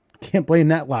 can't blame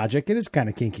that logic. It is kind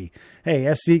of kinky. Hey,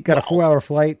 FC got a 4-hour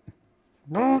flight.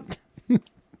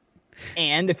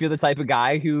 And if you're the type of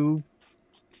guy who,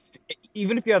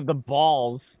 even if you have the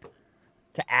balls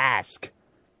to ask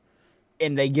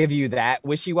and they give you that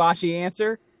wishy-washy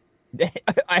answer,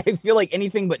 I feel like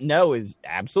anything but no is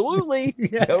absolutely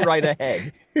go right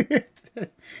ahead.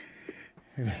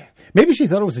 Maybe she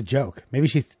thought it was a joke.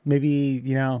 Maybe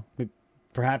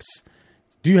perhaps.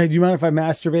 Do you mind if I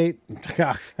masturbate?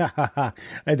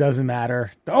 It doesn't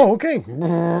matter. Oh, okay.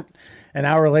 An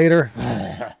hour later,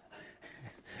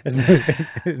 as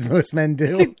most men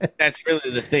do. That's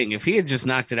really the thing. If he had just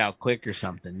knocked it out quick or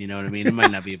something, you know what I mean? It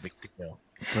might not be a big deal.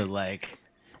 But like,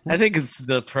 I think it's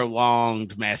the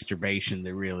prolonged masturbation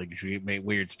that really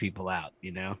weirds people out,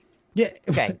 you know? Yeah.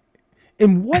 Okay.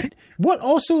 And what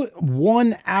also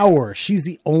 1 hour, she's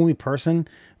the only person.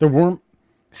 There weren't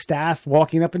staff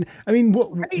walking up and I mean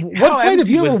what flight have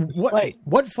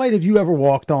you ever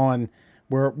walked on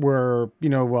where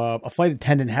a flight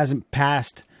attendant hasn't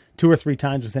passed 2 or 3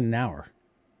 times within an hour?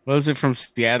 What was it, from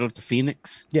Seattle to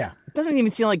Phoenix? Yeah. It doesn't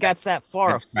even seem like that's that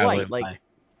far a flight.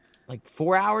 Like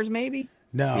 4 hours maybe?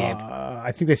 No, yeah.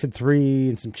 I think they said 3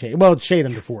 and some shade. Well, shade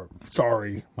under 4.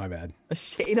 Sorry, my bad. A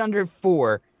shade under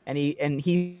 4, and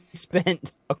he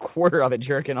spent a quarter of it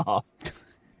jerking off.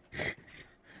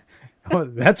 Oh,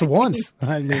 that's once.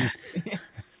 I mean,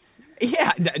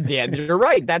 yeah, you're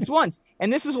right. That's once.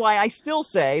 And this is why I still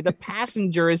say the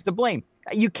passenger is to blame.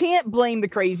 You can't blame the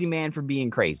crazy man for being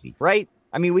crazy, right?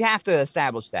 I mean, we have to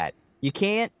establish that. You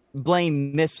can't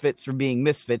blame misfits for being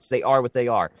misfits. They are what they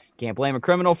are. Can't blame a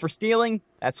criminal for stealing.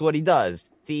 That's what he does.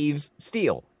 Thieves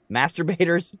steal.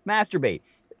 Masturbators masturbate.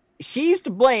 She's to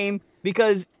blame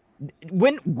because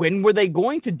when were they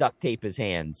going to duct tape his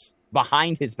hands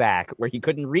behind his back where he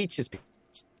couldn't reach his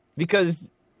penis? Because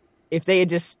if they had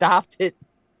just stopped it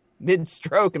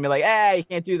mid-stroke and be like, hey, you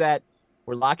can't do that.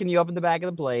 We're locking you up in the back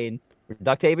of the plane. We're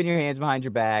duct taping your hands behind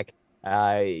your back.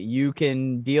 You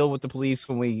can deal with the police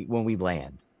when we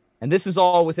land. And this is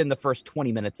all within the first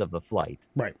 20 minutes of the flight.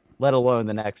 Right. Let alone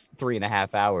the next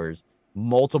 3.5 hours,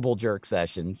 multiple jerk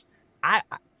sessions.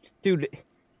 Dude, if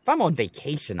I'm on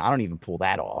vacation, I don't even pull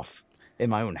that off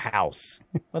in my own house,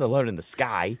 let alone in the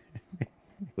sky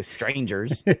with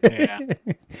strangers. Yeah.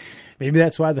 Maybe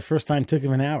that's why the first time took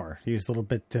him an hour. He was a little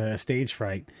bit stage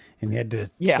fright, and he had to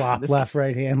swap left,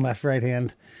 right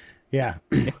hand. Yeah.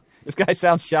 This guy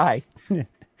sounds shy.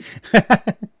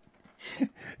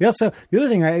 Yeah. So the other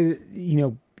thing,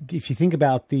 if you think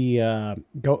about the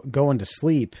going to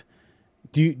sleep,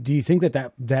 do you think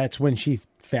that's when she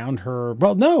found her?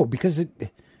 Well, no, because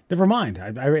never mind.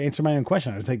 I answered my own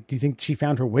question. I was like, do you think she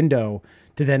found her window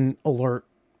to then alert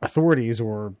authorities,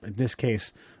 or in this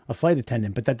case, a flight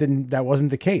attendant? But that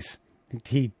wasn't the case.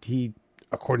 He,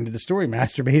 according to the story,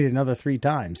 masturbated another 3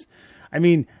 times. I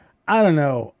mean, I don't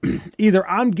know. Either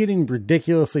I'm getting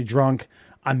ridiculously drunk,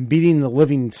 I'm beating the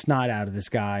living snot out of this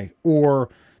guy, or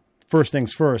first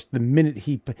things first, the minute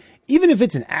even if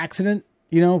it's an accident,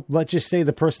 let's just say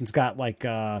the person's got like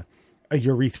a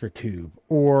urethra tube,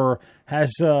 or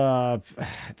has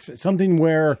something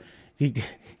where he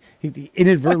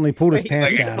inadvertently pulled his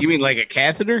pants down. You mean like a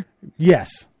catheter?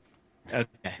 Yes.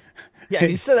 Okay. Yeah,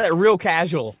 you said that real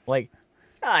casual, like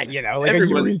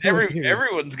everyone's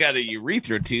got a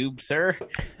urethra tube, sir.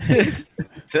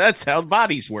 So that's how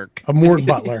bodies work. A morgue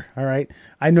butler. All right,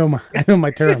 I know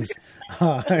my terms.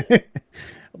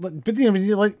 But even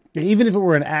if it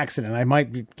were an accident, I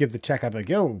might give the checkup like,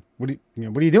 "Yo, what are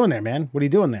you doing there, man? What are you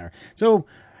doing there?" So,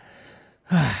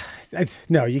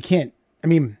 no, you can't. I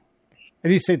mean,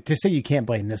 to say you can't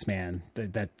blame this man,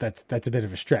 that's a bit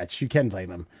of a stretch. You can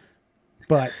blame him.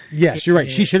 But yes, you're right.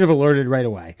 She should have alerted right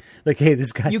away. Like, hey,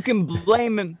 this guy. You can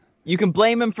blame him. You can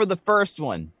blame him for the first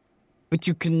one, but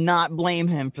you cannot blame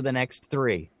him for the next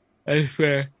 3. That's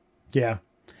fair. Yeah,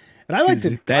 and I like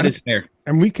to. That is fair.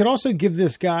 And we could also give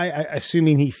this guy,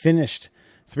 assuming he finished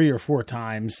 3 or 4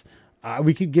 times,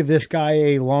 we could give this guy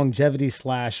a longevity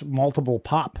 / multiple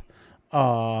pop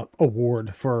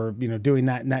award for doing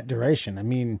that in that duration. I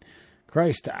mean,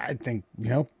 Christ, I think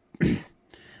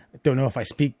don't know if I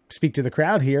speak to the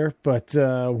crowd here, but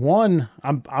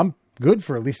I'm good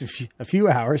for at least a few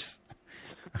hours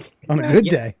on a good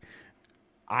day.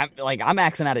 I'm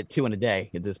maxing out at 2 in a day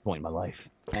at this point in my life,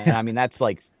 and I mean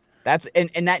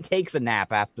and that takes a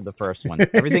nap after the first one.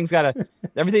 Everything's got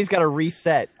to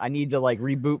reset. I need to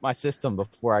reboot my system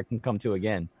before I can come to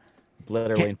again,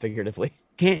 literally and figuratively.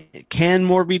 Can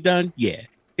more be done? Yeah.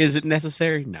 Is it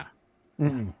necessary? No.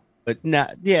 Mm-mm. But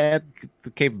not. Yeah,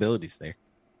 the capability's there.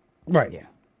 Right.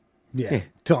 Yeah.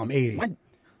 Till I'm 80.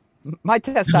 My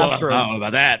testosterone. I don't know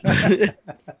about that.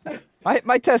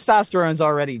 my testosterone's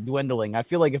already dwindling. I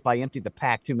feel like if I empty the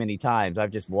pack too many times,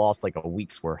 I've just lost like a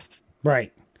week's worth.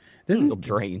 Right.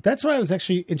 Drain. That's why I was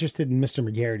actually interested in Mr.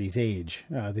 McGarrity's age.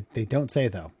 They don't say,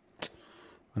 though.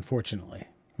 Unfortunately.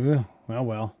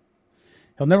 Well.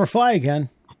 He'll never fly again.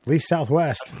 At least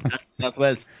Southwest.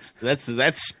 Southwest.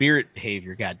 That's spirit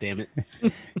behavior. God damn it.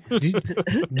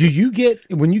 Do you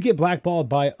when you get blackballed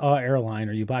by airline?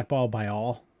 Are you blackballed by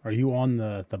all? Are you on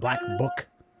the black book?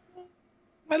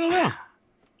 I don't know.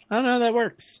 I don't know how that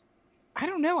works. I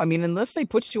don't know. I mean, unless they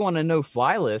put you on a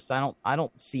no-fly list, I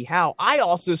don't see how. I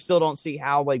also still don't see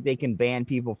how they can ban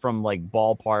people from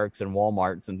ballparks and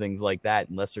Walmarts and things like that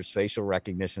unless there's facial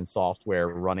recognition software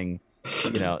running.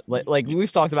 Like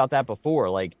we've talked about that before.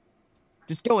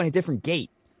 Just go in a different gate.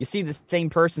 You see the same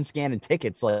person scanning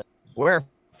tickets. Wear a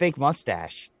fake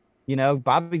mustache.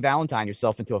 Bobby Valentine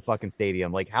yourself into a fucking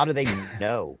stadium. How do they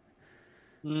know?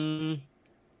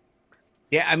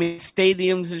 Yeah, I mean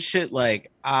stadiums and shit.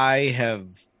 I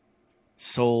have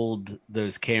sold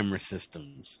those camera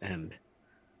systems, and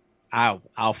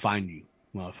I'll find you,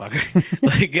 motherfucker.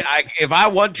 If I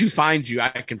want to find you, I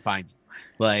can find you.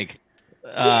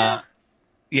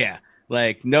 Yeah,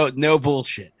 no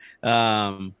bullshit.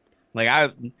 I'll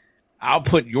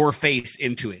put your face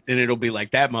into it, and it'll be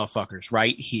like that motherfucker's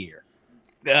right here.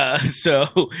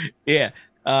 So yeah,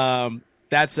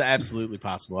 that's absolutely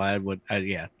possible. I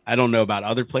don't know about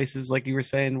other places like you were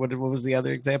saying. What was the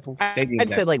other example? I'd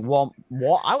say Wal.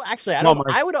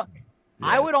 I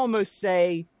would almost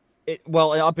say it.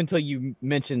 Well, up until you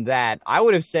mentioned that, I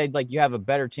would have said you have a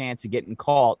better chance of getting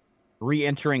caught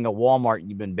re-entering a Walmart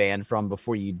you've been banned from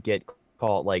before you get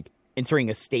caught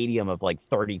entering a stadium of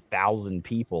 30,000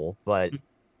 people. But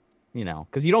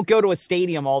because you don't go to a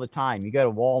stadium all the time. You go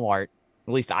to Walmart.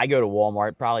 At least I go to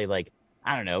Walmart probably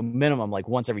I don't know, minimum like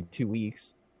once every 2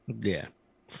 weeks. Yeah.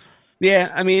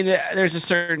 Yeah, I mean, there's a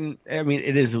certain. I mean,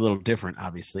 it is a little different.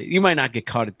 Obviously, you might not get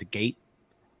caught at the gate.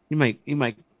 You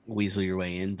might weasel your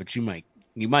way in, but you might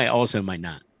might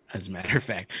not. As a matter of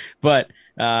fact, but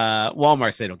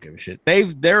Walmart, they don't give a shit.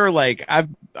 They're like,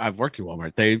 I've worked at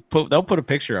Walmart. They'll put a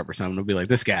picture up or something. They'll be like,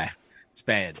 this guy, it's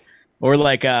bad. Or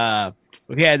like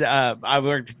we had I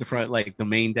worked at the front, like the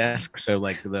main desk. So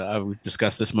like we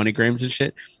discussed this MoneyGrams and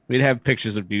shit. We'd have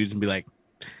pictures of dudes and be like,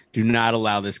 do not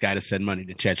allow this guy to send money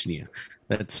to Chechnya.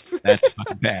 That's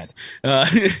fucking bad.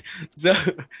 So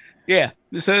yeah,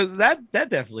 so that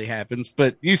definitely happens.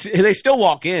 But they still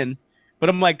walk in. But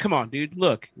I'm like, come on, dude.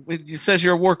 Look, it says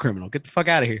you're a war criminal. Get the fuck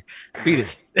out of here. Beat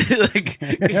us. Like,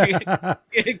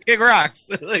 kick rocks.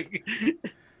 Like,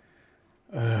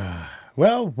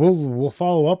 well, we'll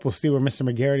follow up. We'll see where Mr.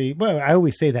 McGarity. Well, I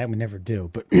always say that, we never do.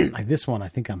 But like this one, I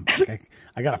think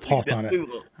I got a pulse on it.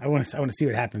 I want to see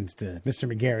what happens to Mr.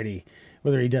 McGarity,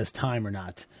 whether he does time or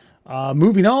not.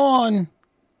 Moving on,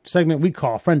 segment we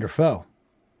call Friend or Foe.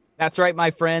 That's right, my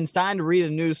friends. Time to read a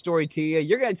news story to you.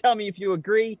 You're going to tell me if you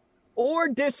agree or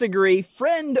disagree,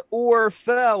 friend or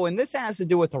foe. And this has to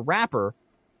do with a rapper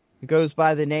who goes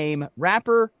by the name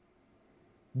rapper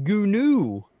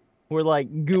Goonew, or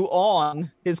like Goo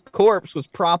On. His corpse was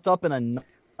propped up in a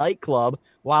nightclub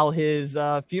while his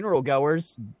funeral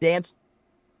goers danced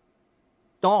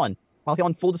on while he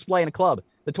on full display in a club.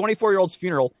 The 24-year-old's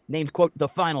funeral, named, quote, The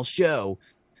Final Show,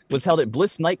 was held at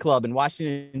Bliss nightclub in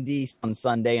Washington, D.C. on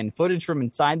Sunday, and footage from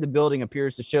inside the building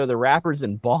appears to show the rapper's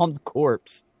embalmed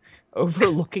corpse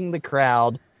overlooking the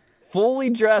crowd, fully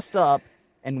dressed up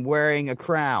and wearing a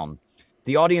crown.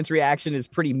 The audience reaction is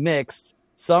pretty mixed.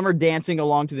 Some are dancing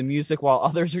along to the music while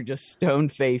others are just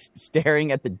stone-faced,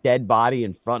 staring at the dead body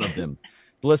in front of them.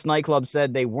 Bliss nightclub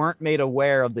said they weren't made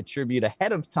aware of the tribute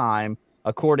ahead of time,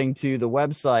 according to the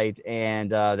website,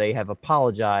 and they have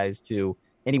apologized to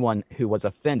anyone who was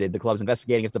offended. The club's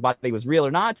investigating if the body was real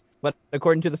or not, but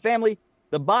according to the family,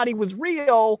 the body was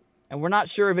real, and we're not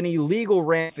sure of any legal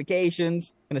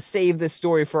ramifications. Going to save this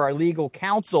story for our legal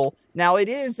counsel. Now, it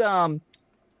is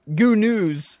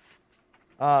Goonew's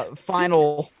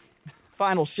final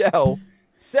show.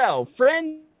 So,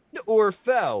 friend or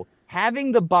foe,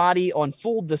 having the body on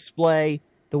full display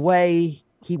the way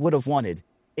he would have wanted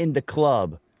in the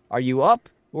club. Are you up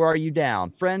or are you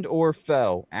down? Friend or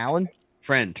foe? Alan?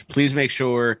 Friend. Please make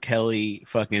sure Kelly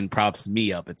fucking props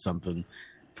me up at something.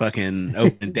 Fucking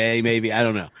open day, maybe. I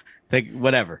don't know. Think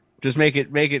whatever. Just make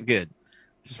it good.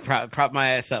 Just prop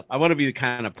my ass up. I want to be the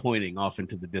kind of pointing off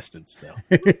into the distance, though.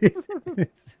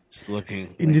 Just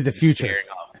looking into like, the future.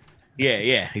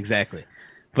 Yeah, exactly.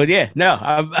 But yeah, no,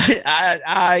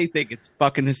 I think it's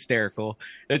fucking hysterical.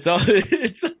 It's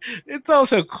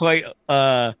also quite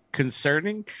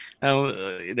concerning.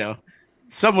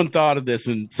 Someone thought of this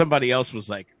and somebody else was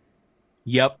like,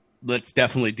 "Yep, let's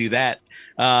definitely do that."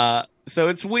 So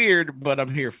it's weird, but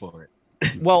I'm here for it.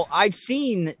 Well, I've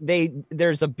seen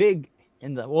there's a big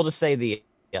we'll just say the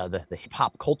hip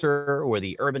hop culture or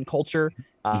the urban culture.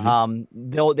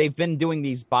 They've been doing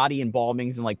these body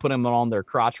embalmings and like putting them on their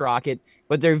crotch rocket,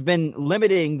 but they've been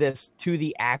limiting this to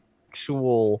the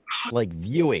actual like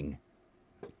viewing,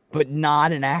 but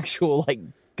not an actual like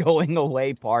going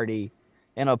away party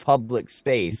in a public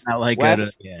space. Not like at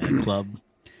a club.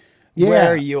 Yeah.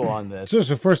 Where are you on this?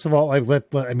 So first of all, like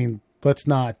let's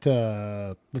not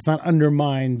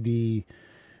undermine the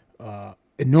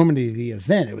enormity of the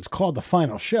event. It was called The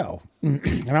Final Show,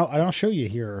 and I'll show you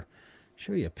here.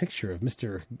 Show you a picture of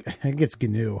Mr. I think it's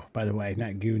Goonew, by the way,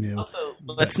 not Goonew. Also,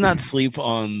 let's not sleep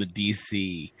on the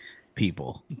DC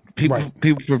people. People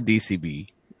from DCB,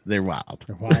 they're wild.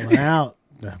 They're wilding out.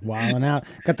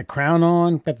 Got the crown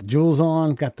on, got the jewels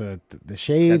on, got the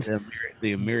shades. Got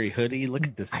the Amiri hoodie. Look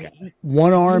at this guy.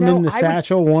 One arm in the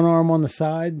satchel, one arm on the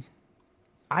side.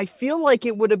 I feel like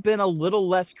it would have been a little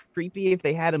less creepy if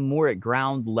they had him more at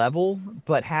ground level,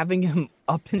 but having him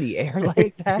up in the air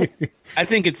like that. I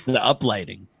think it's the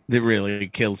uplighting that really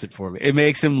kills it for me. It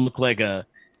makes him look a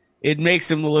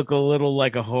little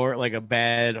like a horror, like a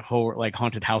bad horror, like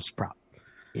haunted house prop.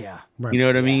 Yeah. Right. You know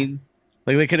what I mean?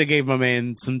 Like they could have gave my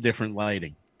man some different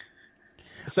lighting.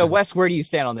 So Wes, where do you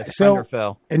stand on this? Friend or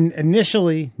foe?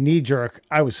 Initially, knee jerk,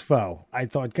 I was foe. I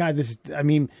thought, God,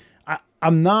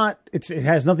 I'm not. It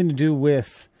has nothing to do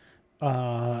with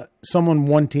someone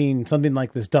wanting something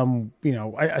like this done.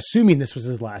 Assuming this was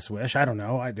his last wish. I don't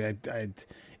know.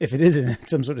 If it isn't, it's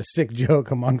some sort of sick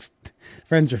joke amongst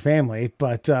friends or family.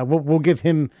 But we'll give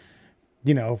him,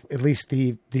 at least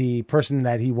the person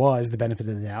that he was, the benefit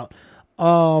of the doubt.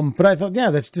 But I thought,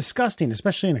 yeah, that's disgusting,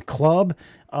 especially in a club.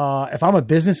 If I'm a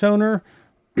business owner,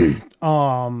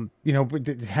 having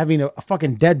a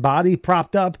fucking dead body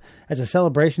propped up as a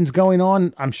celebration's going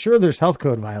on, I'm sure there's health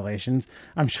code violations.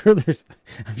 I'm sure there's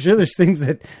things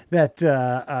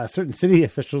that certain city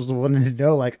officials wanted to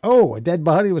know, like, oh, a dead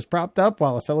body was propped up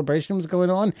while a celebration was going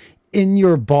on in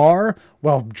your bar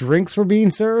while drinks were being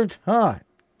served. Huh.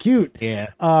 Cute. Yeah.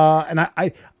 And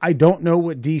I don't know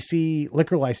what DC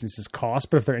liquor licenses cost,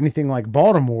 but if they're anything like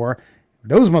Baltimore,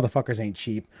 those motherfuckers ain't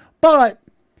cheap. But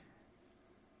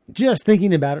just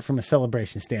thinking about it from a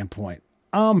celebration standpoint,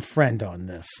 I'm friend on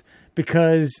this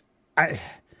because I'm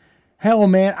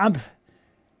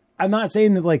not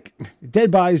saying that like dead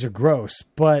bodies are gross,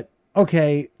 but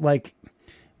okay, like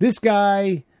this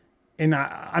guy, and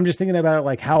I'm just thinking about it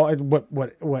like how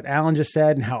what Alan just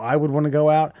said and how I would want to go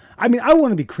out. I mean, I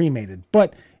want to be cremated,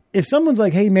 but if someone's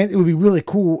like, hey man, it would be really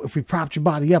cool if we propped your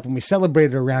body up and we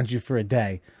celebrated around you for a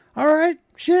day. All right,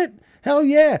 shit. Hell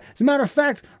yeah. As a matter of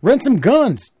fact, rent some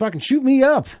guns. Fucking shoot me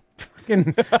up.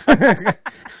 Fucking have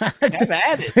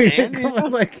at it, man.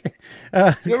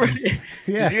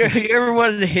 Yeah. Did you ever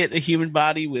wanted to hit a human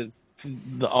body with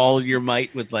all your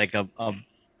might with like a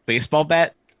baseball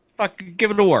bat? Fucking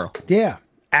give it a whirl. Yeah.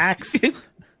 Axe.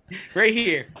 Right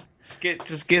here.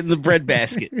 Just get in the bread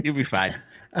basket. You'll be fine.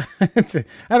 I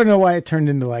don't know why it turned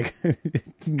into like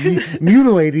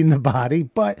mutilating the body,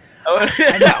 but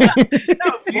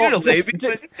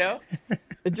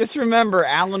just remember,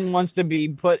 Alan wants to be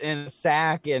put in a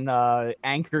sack and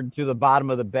anchored to the bottom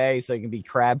of the bay so he can be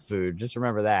crab food. Just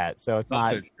remember that. So it's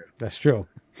not. That's true.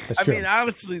 That's true. I mean,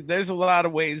 honestly, there's a lot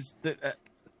of ways that.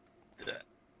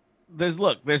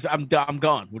 I'm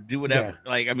gone. We'll do whatever. Yeah.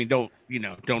 Like, I mean, don't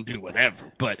do whatever.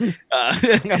 But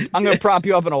I'm going to prop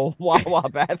you up in a Wawa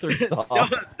bathroom stall. No,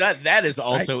 that is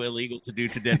also illegal to do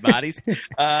to dead bodies.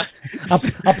 I'll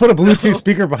put a Bluetooth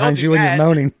speaker behind you when you're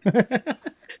moaning. But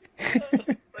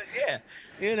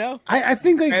yeah, I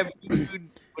think like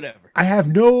whatever. I have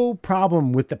no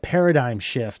problem with the paradigm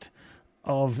shift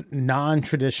of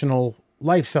non-traditional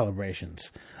life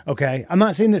celebrations. Okay, I'm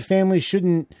not saying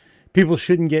that people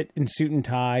shouldn't get in suit and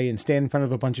tie and stand in front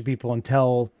of a bunch of people and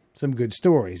tell some good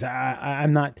stories.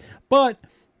 I'm not. But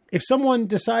if someone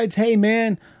decides, hey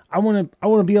man, I want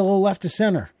to be a little left to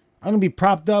center. I'm going to be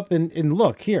propped up and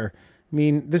look here. I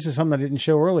mean, this is something I didn't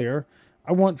show earlier.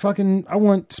 I want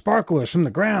sparklers from the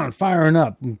ground firing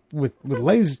up with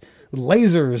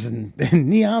lasers and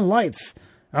neon lights.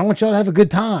 I want y'all to have a good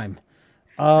time.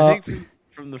 I think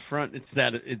from the front,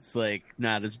 it's like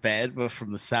not as bad, but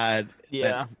from the side,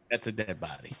 that's a dead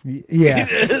body. Yeah,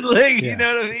 you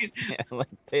know what I mean. Yeah, like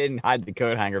they didn't hide the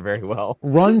coat hanger very well.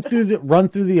 Run through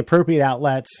the appropriate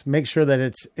outlets. Make sure that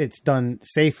it's done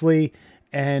safely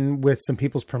and with some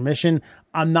people's permission.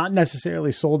 I'm not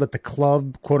necessarily sold that the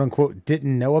club, quote unquote,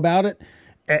 didn't know about it.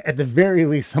 At the very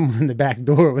least, someone in the back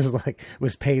door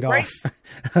was paid off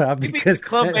because the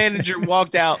club manager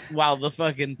walked out while the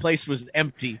fucking place was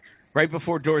empty. Right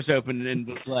before doors opened and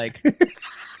was like,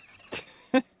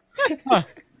 huh,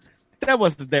 that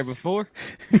wasn't there before.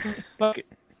 Fuck it.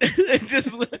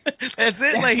 That's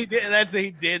it. Like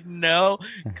he didn't know.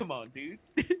 Come on, dude.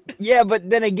 Yeah, but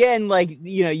then again, like,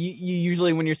 you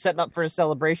usually when you're setting up for a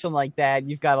celebration like that,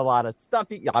 you've got a lot of stuff.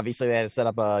 Obviously, they had to set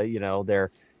up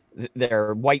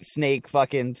their white snake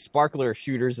fucking sparkler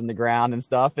shooters in the ground and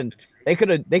stuff, and they could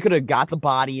have got the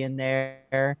body in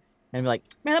there. And be like,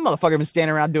 man, that motherfucker been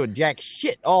standing around doing jack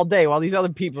shit all day while these other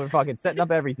people are fucking setting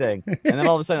up everything. And then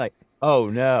all of a sudden, like, oh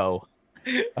no,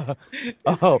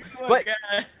 but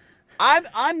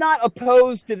I'm not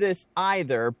opposed to this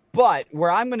either. But where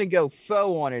I'm going to go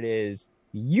faux on it is,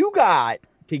 you got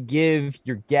to give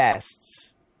your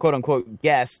guests, quote unquote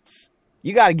guests,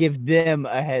 you got to give them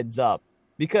a heads up,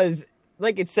 because,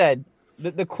 like it said,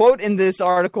 the quote in this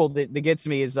article that gets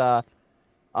me is how.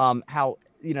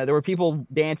 There were people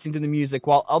dancing to the music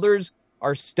while others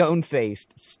are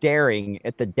stone-faced staring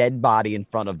at the dead body in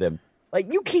front of them.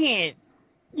 Like, you can't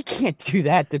do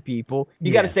that to people.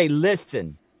 You got to say,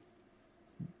 listen,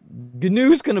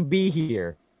 Goonew's going to be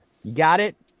here. You got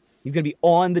it? He's going to be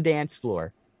on the dance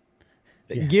floor.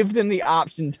 Yeah. Give them the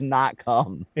option to not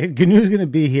come. Goonew's going to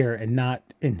be here and not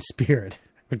in spirit.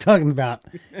 We're talking about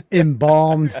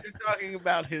embalmed. We're talking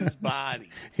about his body.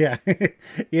 Yeah.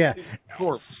 Yeah. His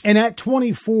corpse. And at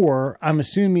 24, I'm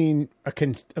assuming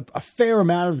a fair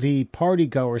amount of the party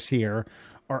goers here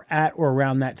are at or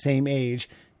around that same age,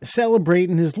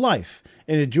 celebrating his life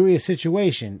in a joyous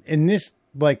situation. And this,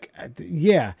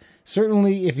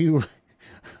 certainly if you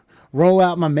roll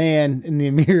out my man in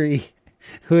the Amiri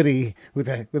hoodie with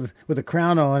a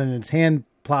crown on and his hand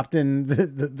plopped in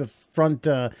the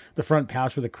front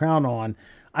pouch with a crown on,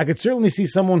 I could certainly see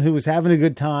someone who was having a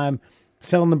good time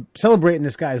celebrating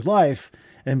this guy's life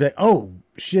and be like, oh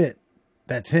shit,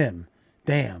 that's him.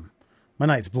 Damn, my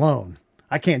night's blown.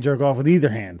 I can't jerk off with either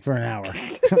hand for an hour.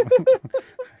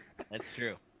 That's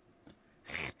true.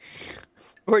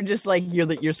 Or just like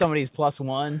you're somebody's plus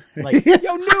one. Like,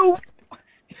 yo, New,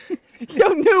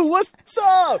 what's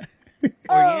up?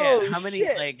 Or how many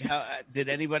shit. Did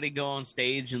anybody go on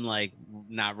stage and like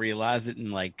not realize it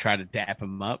and like try to dap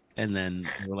him up and then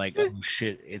we're like, oh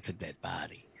shit, it's a dead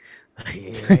body.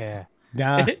 Yeah.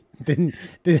 Nah, didn't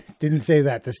say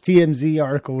that. This TMZ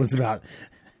article was about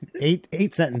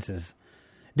eight sentences.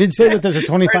 Did say that there's a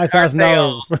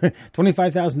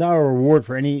 $25,000 reward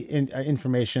for any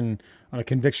information on a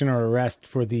conviction or arrest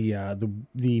for the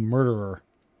murderer,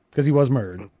 because he was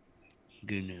murdered.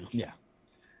 Goonew. Yeah.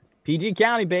 PG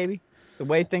County, baby. It's the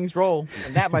way things roll.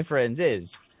 And that, my friends,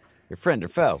 is your friend or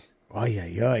foe.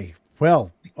 Ay.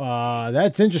 Well,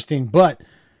 that's interesting. But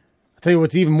I'll tell you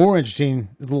what's even more interesting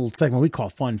is a little segment we call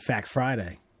Fun Fact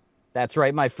Friday. That's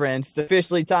right, my friends. It's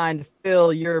officially time to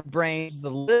fill your brains with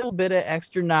a little bit of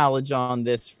extra knowledge on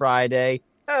this Friday.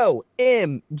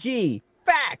 OMG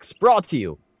Facts, brought to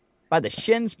you by the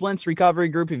Shin Splints Recovery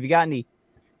Group. If you got any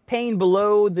pain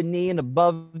below the knee and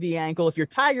above the ankle, if you're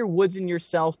Tiger Woodsing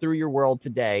yourself through your world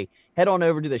today, head on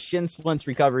over to the Shin Splints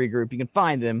Recovery Group. You can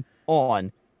find them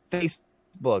on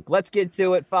Facebook. Let's get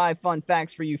to it. 5 fun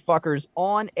facts for you fuckers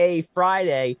on a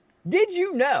Friday. Did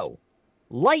you know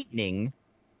lightning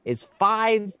is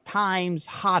 5 times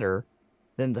hotter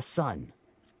than the sun?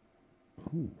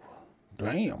 Ooh,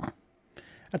 damn.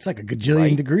 That's like a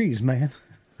gajillion degrees, man.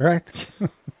 Right?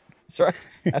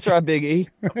 That's right, Big E.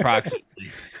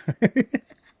 Approximately.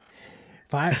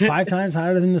 Five times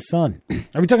hotter than the sun.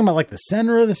 Are we talking about like the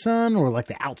center of the sun or like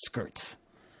the outskirts?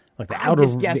 Like the outer,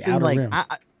 just guessing, the outer like, rim?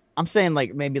 I'm saying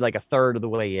like maybe like a third of the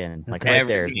way in, like Okay. right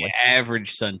there, The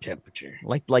average sun temperature.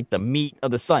 like the meat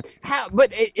of the sun.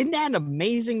 But isn't that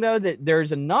amazing though that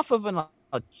there's enough of a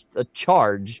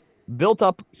charge built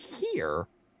up here?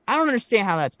 I don't understand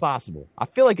how that's possible. I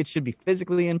feel like it should be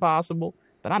physically impossible,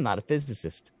 but I'm not a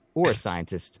physicist or a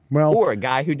scientist or a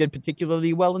guy who did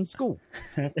particularly well in school.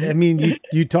 I mean,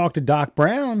 you talk to Doc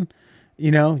Brown, you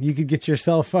know, you could get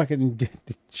yourself fucking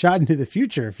shot into the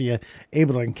future if you're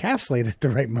able to encapsulate it at the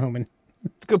right moment.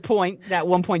 It's a good point. That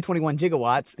 1.21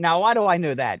 gigawatts. Now, why do I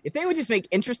know that? If they would just make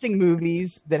interesting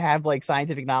movies that have like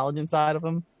scientific knowledge inside of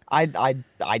them,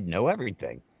 I'd know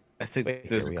everything. I think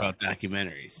those are called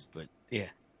documentaries, but yeah.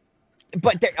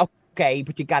 But okay,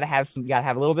 but you gotta have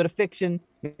a little bit of fiction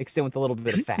mixed in with a little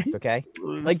bit of fact, okay?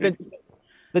 Like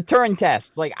the Turing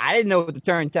test. Like, I didn't know what the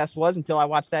Turing test was until I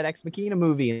watched that Ex Machina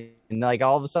movie, and like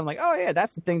all of a sudden, like, oh yeah,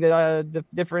 that's the thing that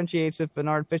differentiates if an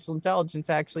artificial intelligence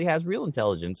actually has real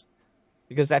intelligence,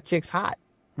 because that chick's hot,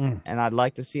 and I'd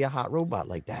like to see a hot robot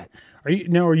like that. Are you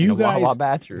guys? Wawa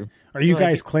bathroom. Are you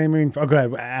guys clamoring? Oh, go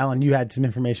ahead, Alan. You had some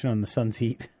information on the sun's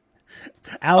heat.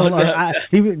 Alan,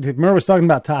 Mur was talking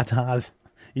about tatas.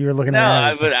 You were looking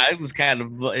at. No, I was kind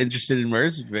of interested in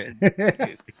Mur's.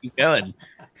 Keep going.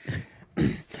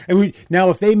 Now,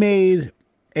 if they made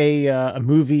a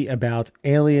movie about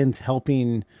aliens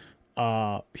helping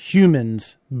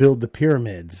humans build the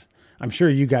pyramids, I'm sure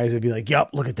you guys would be like,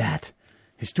 "Yup, look at that,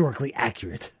 historically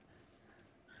accurate."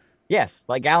 Yes,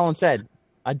 like Alan said,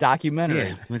 a documentary.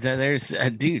 Yeah, but there's a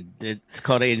dude. It's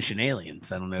called Ancient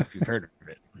Aliens. I don't know if you've heard of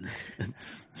it.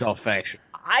 It's all factual.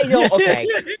 I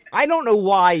don't know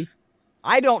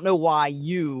why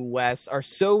you, Wes, are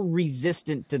so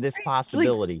resistant to this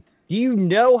possibility. Do you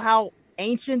know how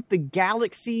ancient the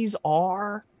galaxies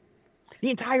are? The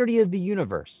entirety of the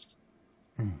universe.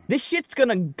 This shit's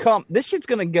gonna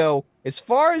go as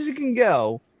far as it can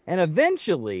go, and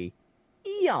eventually,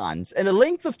 eons, and a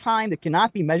length of time that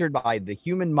cannot be measured by the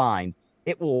human mind,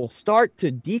 it will start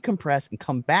to decompress and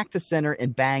come back to center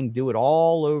and bang, do it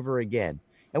all over again.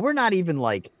 And we're not even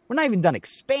done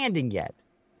expanding yet.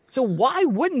 So why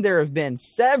wouldn't there have been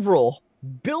several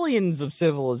billions of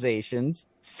civilizations,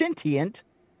 sentient,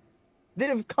 that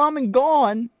have come and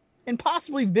gone and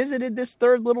possibly visited this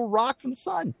third little rock from the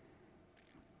sun?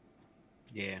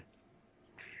 Yeah.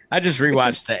 I just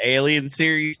rewatched the Alien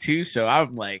series too, so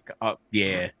I'm like, oh,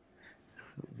 yeah.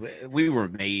 We were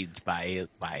made by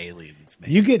aliens,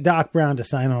 man. You get Doc Brown to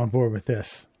sign on board with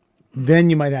this, then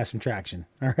you might have some traction.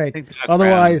 All right.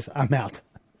 Otherwise, I'm out.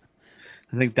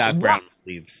 I think Doc Brown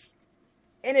leaves.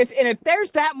 And if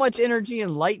there's that much energy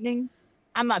and lightning,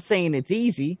 I'm not saying it's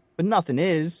easy, but nothing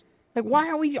is. Like, why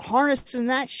aren't we harnessing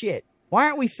that shit? Why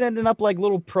aren't we sending up like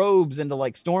little probes into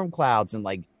like storm clouds and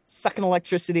like sucking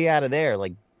electricity out of there?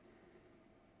 Like,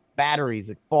 batteries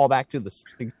that fall back to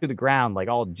the ground, like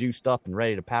all juiced up and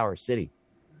ready to power a city.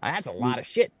 That's a lot of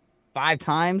shit. 5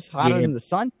 times hotter than the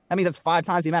sun. I mean, that's 5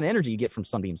 times the amount of energy you get from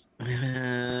sunbeams.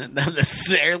 Not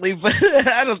necessarily, but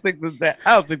I don't think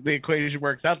the equation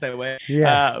works out that way.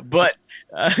 Yeah.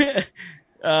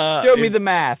 Show me the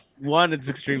math. One, it's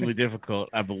extremely difficult,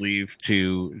 I believe,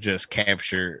 to just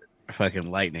capture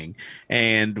fucking lightning,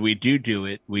 and we do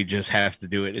it. We just have to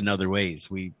do it in other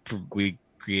ways. We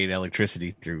create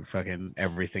electricity through fucking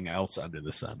everything else under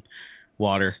the sun,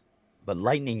 water. But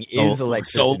lightning is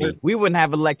electricity. Solar. We wouldn't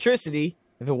have electricity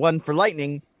if it wasn't for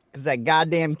lightning, because that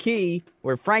goddamn key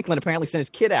where Franklin apparently sent his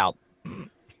kid out.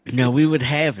 No, we would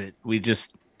have it.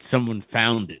 Someone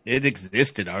found it. It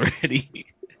existed already.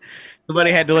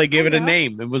 Somebody had to like give it a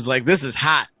name. It was like, this is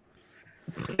hot.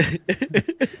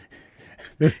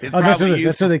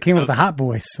 That's where they came up with the Hot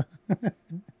Boys.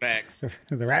 Facts.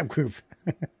 The rap group.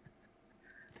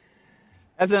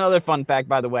 That's another fun fact,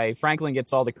 by the way. Franklin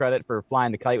gets all the credit for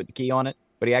flying the kite with the key on it,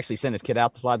 but he actually sent his kid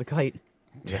out to fly the kite.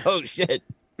 Oh, shit.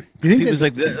 He was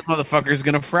like, this motherfucker's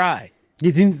going to fry. Do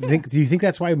you think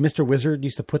that's why Mr. Wizard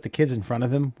used to put the kids in front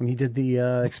of him when he did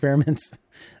the experiments?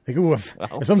 Like, ooh, if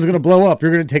something's going to blow up,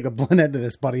 you're going to take a blunt end of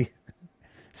this, buddy.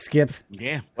 Skip.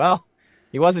 Yeah. Well,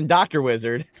 he wasn't Dr.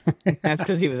 Wizard. That's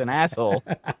because he was an asshole.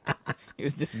 He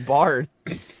was disbarred.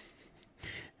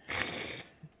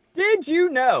 Did you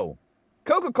know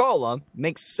Coca-Cola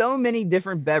makes so many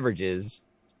different beverages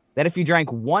that if you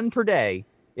drank one per day,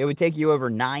 it would take you over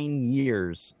 9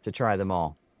 years to try them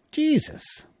all?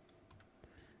 Jesus.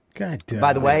 God damn.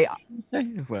 By the way,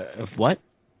 Of what?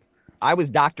 I was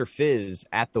Dr. Fizz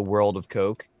at the World of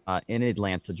Coke in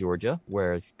Atlanta, Georgia,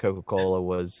 where Coca-Cola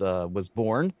was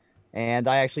born, and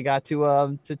I actually got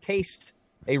to taste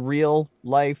a real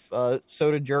life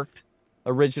soda jerked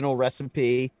original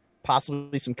recipe,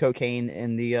 possibly some cocaine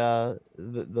in the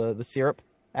syrup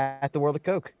at the World of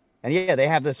Coke. And yeah, they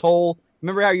have this whole.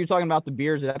 Remember how you were talking about the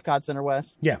beers at Epcot Center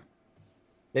West? Yeah,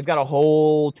 they've got a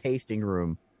whole tasting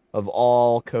room of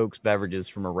all Coke's beverages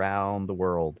from around the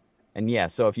world. And yeah,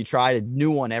 so if you tried a new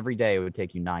one every day, it would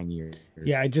take you 9 years.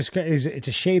 Yeah, it's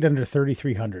a shade under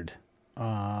 3,300.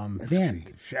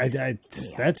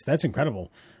 That's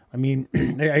incredible. I mean,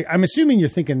 I'm assuming you're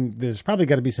thinking there's probably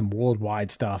got to be some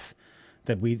worldwide stuff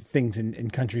things in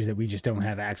countries that we just don't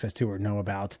have access to or know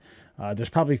about. There's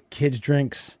probably kids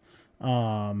drinks.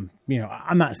 I'm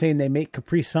not saying they make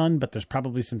Capri Sun, but there's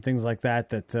probably some things like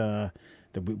that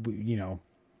we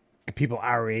people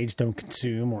our age don't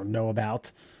consume or know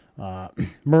about.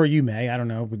 Murray, you may, I don't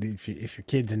know if your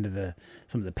kid's into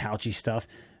some of the pouchy stuff.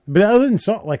 But other than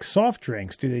soft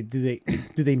drinks, do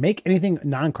they make anything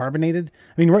non-carbonated?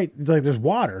 I mean, right? Like there's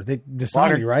water.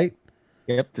 Dasani, right?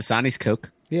 Yep, Dasani's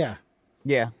Coke. Yeah.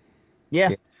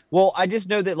 Well, I just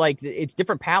know that like it's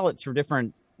different palates for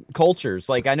different cultures.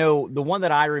 Like I know the one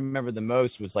that I remember the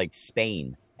most was like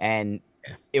Spain, and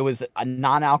it was a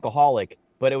non-alcoholic,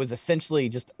 but it was essentially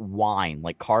just wine,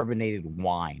 like carbonated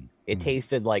wine. It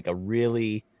tasted like a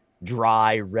really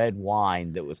dry red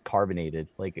wine that was carbonated,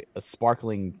 like a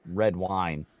sparkling red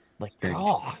wine. Like,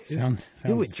 sounds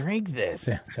who would drink this?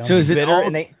 Yeah, so is it bitter? all,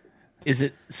 and they, is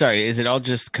it all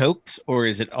just Cokes, or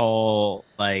is it all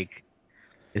like,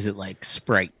 is it like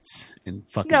Sprites and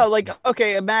fucking? No, like,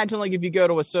 okay, imagine like if you go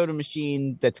to a soda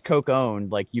machine that's Coke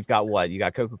owned, like you've got what? You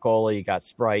got Coca-Cola, you got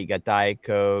Sprite, you got Diet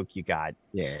Coke, you got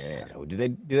do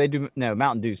they do no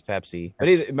Mountain Dew's Pepsi, but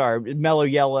or Mellow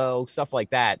Yellow, stuff like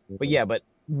that. But yeah, but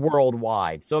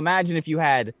worldwide. So imagine if you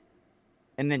had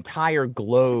an entire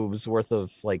globe's worth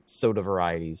of like soda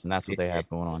varieties, and that's what they have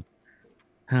going on.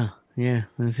 Huh? Yeah,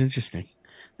 that's interesting.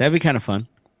 That'd be kind of fun.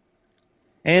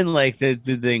 And like, did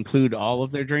they include all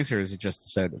of their drinks, or is it just the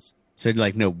sodas? So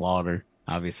like no water,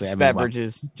 obviously. I mean,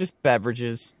 beverages, just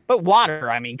beverages. But water,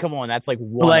 I mean, come on, that's like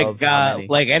one like of how many.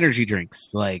 like energy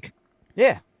drinks, like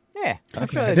yeah. I'm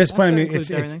sure at this point, I mean,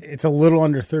 it's a little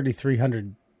under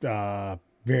 3,300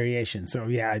 variation. So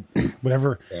yeah,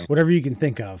 whatever you can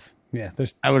think of. Yeah,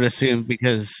 I would assume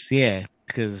because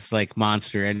like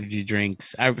Monster energy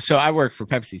drinks. I worked for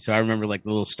Pepsi, so I remember like the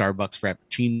little Starbucks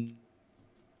Frappuccino.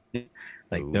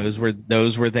 Like those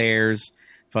were theirs.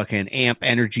 Fucking Amp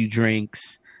energy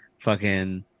drinks.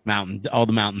 Fucking all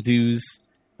the Mountain Dews.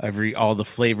 All the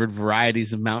flavored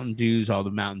varieties of Mountain Dews. All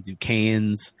the Mountain Dew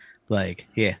cans. Like,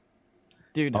 yeah.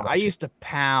 Dude, I used to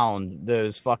pound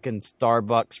those fucking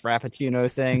Starbucks Frappuccino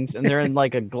things, and they're in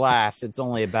like a glass. It's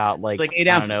only about like 8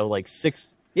 ounces. I don't know, like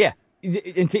 6. Yeah.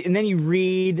 And then you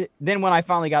read. Then when I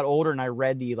finally got older and I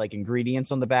read the like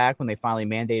ingredients on the back when they finally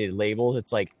mandated labels,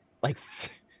 it's like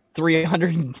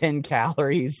 310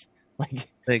 calories, like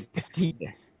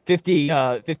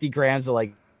 50 grams of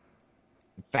like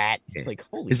fat. Like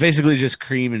holy. It's basically just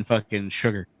cream and fucking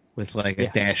sugar with like a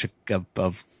dash of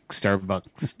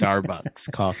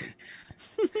Starbucks coffee.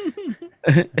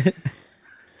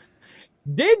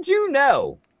 Did you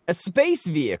know a space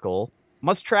vehicle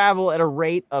must travel at a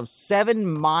rate of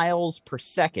 7 miles per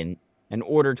second in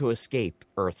order to escape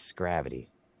Earth's gravity?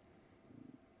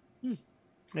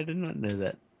 I did not know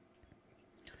that.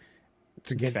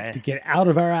 To get out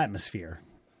of our atmosphere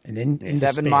and into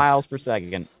 7 space. miles per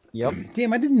second. Yep.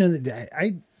 Damn, I didn't know that.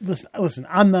 I listen.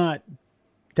 I'm not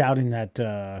doubting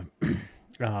that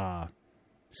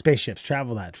spaceships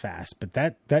travel that fast, but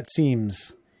that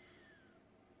seems.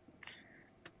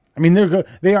 I mean,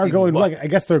 they are going. Like, I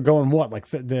guess they're going what, like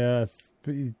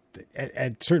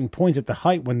at certain points at the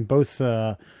height when both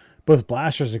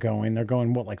blasters are going. They're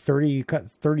going what, like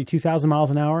 32,000 miles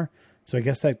an hour. So I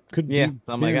guess that could be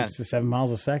to 7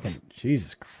 miles a second.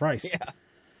 Jesus Christ!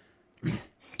 Yeah.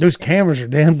 Those cameras are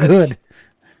damn good.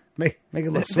 Make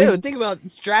it look sweet. Dude, think about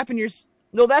strapping your.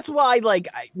 No, that's why, like,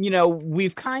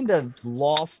 we've kind of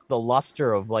lost the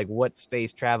luster of like what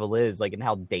space travel is, like, and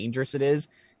how dangerous it is.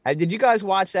 Did you guys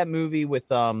watch that movie with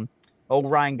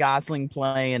Ryan Gosling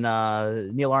playing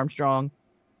Neil Armstrong?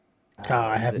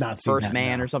 I have not seen First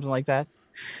Man or something like that.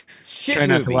 Shit Try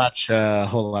movie. not to watch a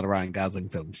whole lot of Ryan Gosling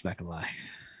films. Not gonna lie.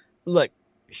 Look,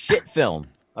 shit film.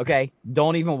 Okay,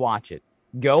 don't even watch it.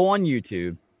 Go on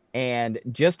YouTube and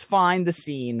just find the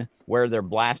scene where they're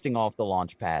blasting off the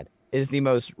launch pad. It is the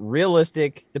most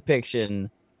realistic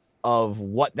depiction of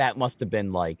what that must have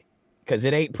been like, because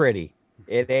it ain't pretty.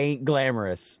 It ain't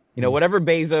glamorous. Whatever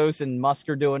Bezos and Musk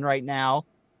are doing right now,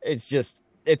 it's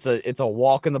a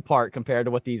walk in the park compared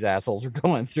to what these assholes are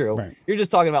going through. Right. You're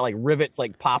just talking about like rivets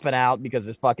like popping out because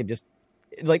it's fucking just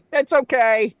like, that's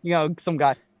okay. Some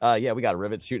guy, we got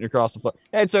rivets shooting across the floor.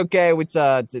 It's okay.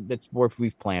 That's what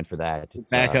we've planned for that.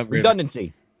 It's backup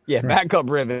redundancy. Yeah, Right. backup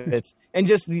rivets. And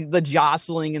just the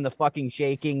jostling and the fucking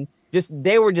shaking.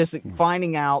 They were just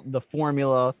finding out the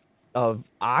formula of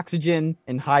oxygen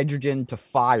and hydrogen to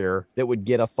fire that would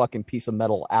get a fucking piece of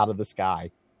metal out of the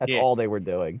sky. That's all they were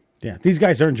doing. Yeah, these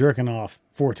guys aren't jerking off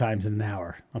 4 times in an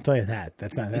hour. I'll tell you that.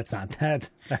 That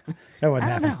wouldn't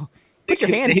happen. Know. Put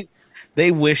your hand.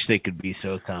 They wish they could be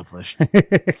so accomplished.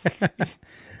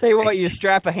 Tell you what, you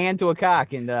strap a hand to a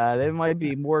cock, and it might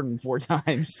be more than 4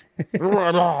 times.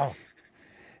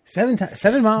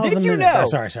 7 miles Did a you minute. know? Oh,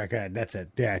 sorry. Go ahead. That's it.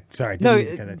 Yeah, sorry. No,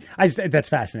 That's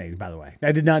fascinating. By the way,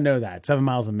 I did not know that 7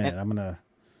 miles a minute. I'm gonna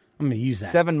use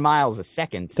that. 7 miles a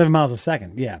second. 7 miles a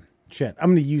second. Yeah, shit. I'm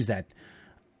gonna use that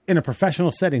in a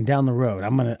professional setting down the road.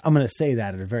 I'm gonna say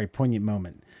that at a very poignant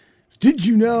moment. Did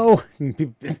you know?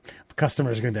 And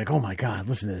customers are gonna be like, "Oh my god,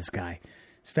 listen to this guy.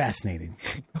 It's fascinating."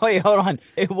 Wait, hold on.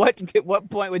 At what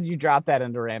point would you drop that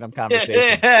into random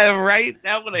conversation? Yeah, right.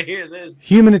 I want to hear this.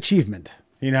 Human achievement.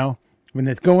 When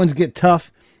the goings get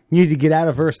tough, you need to get out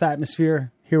of Earth's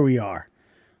atmosphere. Here we are.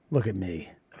 Look at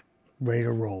me, ready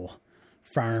to roll,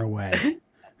 firing away.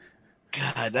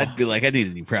 God, I'd be like, I need a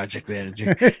new project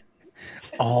manager.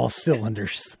 All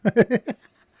cylinders.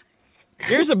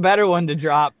 Here's a better one to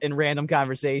drop in random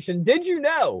conversation. Did you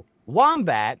know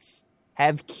wombats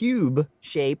have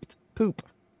cube-shaped poop?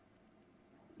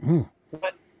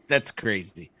 What? That's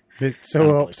crazy.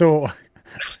 So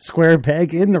square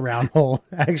peg in the round hole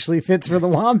actually fits for the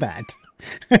wombat.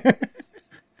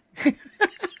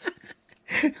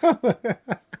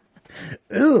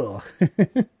 Ew.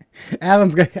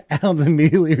 Alan's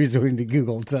immediately resorting to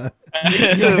Google to.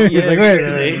 He's like, wait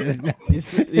a minute.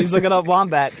 He's looking up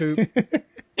wombat poop.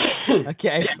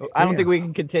 Okay, I don't think we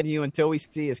can continue until we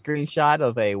see a screenshot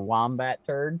of a wombat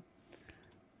turd.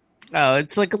 Oh,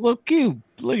 it's like a little cube.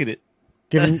 Look at it.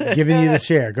 Giving you the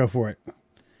share. Go for it.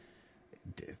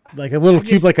 Like a little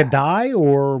cube, like a die,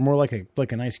 or more like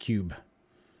a nice cube.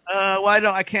 Well, I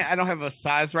don't have a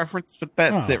size reference, but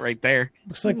that's it right there.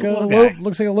 Looks like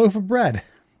a loaf of bread.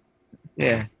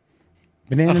 Yeah,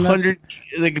 banana. 100.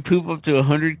 They could poop up to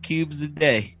 100 cubes a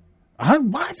day. What?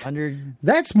 100.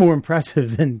 That's more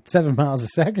impressive than 7 miles a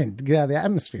second to get out of the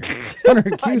atmosphere.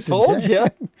 100 cubes I told a day.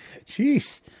 you.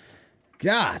 Jeez,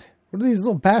 God, what are these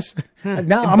little bastards?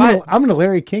 Now I'm gonna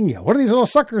Larry King you. What do these little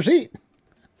suckers eat?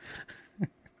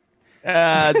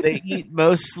 They eat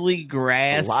mostly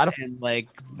grass and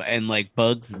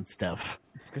bugs and stuff.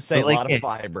 A lot of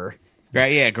fiber.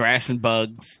 Right? Yeah, grass and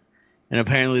bugs, and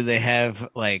apparently they have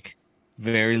like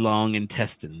very long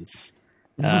intestines.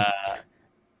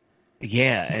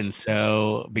 Yeah, and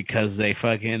so because they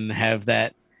fucking have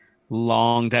that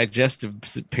long digestive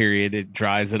period, it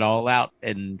dries it all out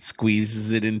and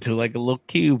squeezes it into like a little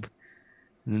cube,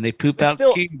 and then they poop out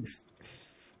cubes.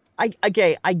 I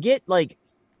get like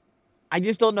I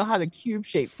just don't know how the cube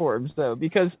shape forms though,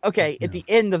 because okay, at the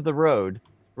end of the road,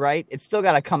 right? It's still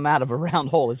got to come out of a round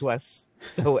hole, as Wes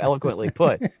so eloquently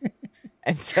put.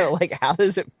 And so, like, how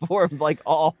does it form like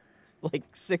all like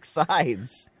 6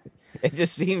 sides? It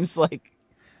just seems like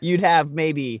you'd have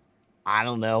maybe, I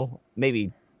don't know,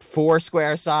 maybe 4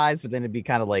 square sides, but then it'd be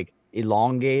kind of like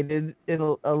elongated in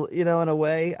a in a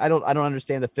way. I don't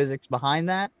understand the physics behind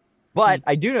that, but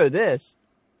I do know this.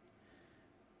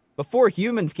 Before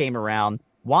humans came around,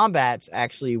 wombats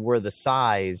actually were the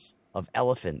size of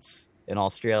elephants in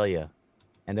Australia,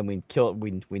 and then we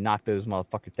knocked those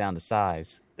motherfuckers down to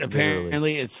size. Apparently,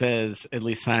 literally. it says at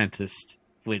least scientists,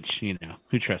 which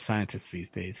who trusts scientists these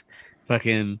days,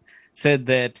 fucking said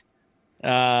that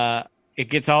it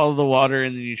gets all of the water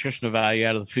and the nutritional value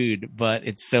out of the food, but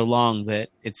it's so long that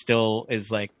it still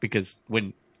is like, because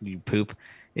when you poop,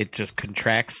 it just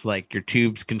contracts, like your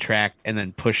tubes contract and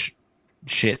then push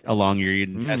shit along your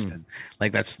intestine.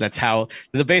 Like that's how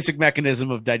the basic mechanism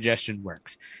of digestion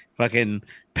works. Fucking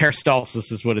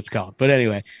peristalsis is what it's called. But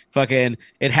anyway, fucking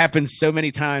it happens so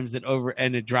many times that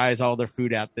and it dries all their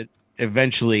food out that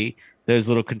eventually those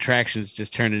little contractions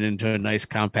just turn it into a nice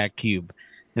compact cube.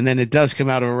 And then it does come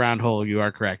out of a round hole, you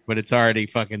are correct, but it's already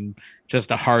fucking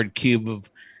just a hard cube of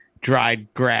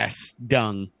dried grass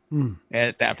dung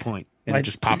at that point. And it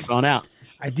just pops on out.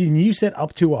 You said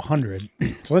up to 100.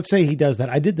 So let's say he does that.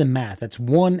 I did the math. That's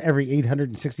 1 every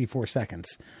 864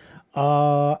 seconds.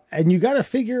 And you got to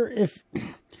figure if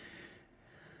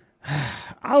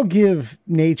I'll give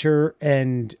nature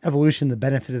and evolution the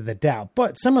benefit of the doubt,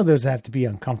 but some of those have to be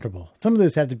uncomfortable. Some of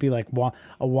those have to be like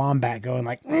a wombat going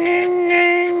like,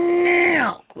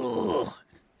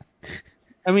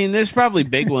 I mean, there's probably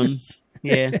big ones.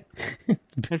 Yeah.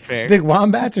 Fair. Big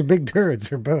wombats or big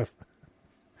turds or both.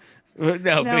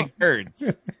 No, big turds.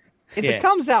 If it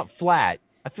comes out flat,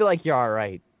 I feel like you're all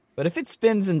right. But if it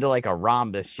spins into like a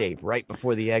rhombus shape right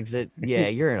before the exit, yeah,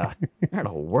 you're in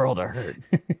a world of hurt.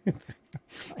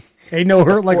 Ain't no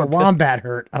hurt like a wombat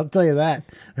hurt. I'll tell you that.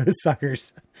 Those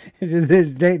suckers.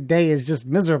 Their day is just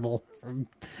miserable from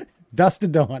dusk to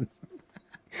dawn.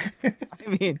 I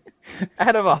mean,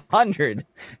 out of 100,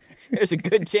 there's a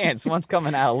good chance one's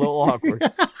coming out a little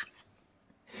awkward.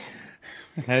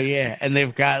 Oh yeah, and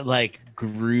they've got like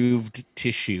grooved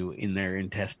tissue in their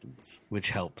intestines, which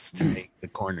helps to make the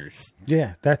corners.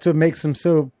 Yeah, that's what makes them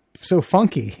so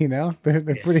funky. They're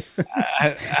pretty.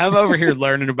 I'm over here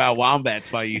learning about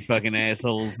wombats while you fucking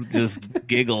assholes just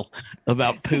giggle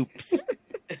about poops.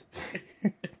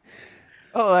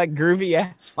 Oh, that groovy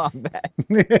ass wombat!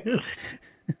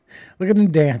 Look at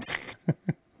them dance.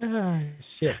 Oh,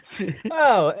 shit.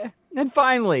 Oh, and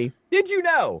finally, did you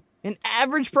know? An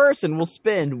average person will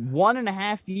spend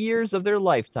 1.5 years of their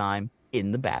lifetime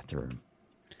in the bathroom,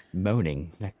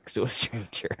 moaning next to a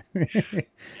stranger.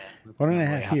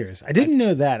 1.5 years. I didn't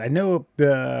know that. I know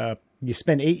you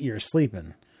spend 8 years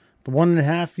sleeping, but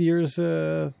 1.5 years,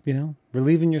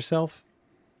 relieving yourself,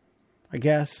 I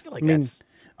guess. I feel like that's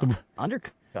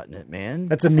undercutting it, man.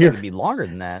 That's a mere. It'd be longer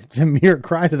than that. It's a mere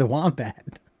cry to the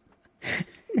wombat.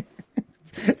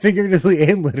 Figuratively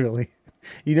and literally.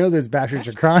 Those bastards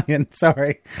are crying.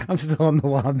 Sorry, I'm still on the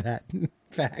wombat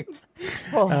fact.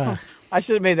 Well, I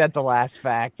should have made that the last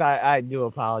fact. I do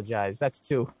apologize. That's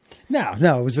too. No,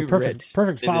 it was a perfect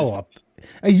follow up.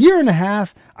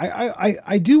 1.5 years.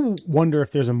 I do wonder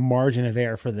if there's a margin of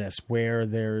error for this, where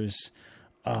there's,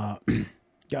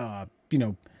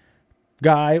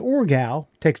 guy or gal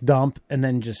takes dump and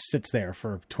then just sits there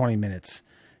for 20 minutes,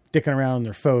 dicking around on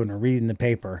their phone or reading the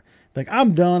paper. Like,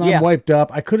 I'm done. I'm wiped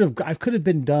up. I could have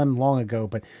been done long ago,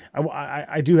 but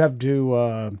I do have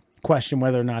to question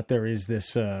whether or not there is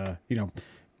this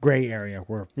gray area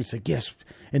where it's like, yes,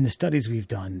 in the studies we've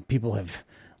done, people have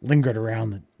lingered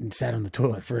around and sat on the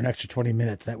toilet for an extra 20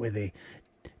 minutes. That way they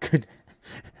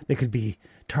could be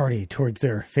tardy towards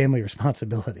their family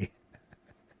responsibility.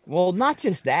 Well, not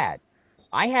just that.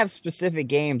 I have specific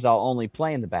games I'll only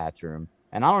play in the bathroom,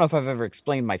 and I don't know if I've ever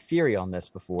explained my theory on this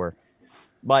before,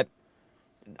 but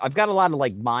I've got a lot of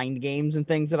like mind games and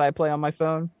things that I play on my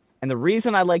phone. And the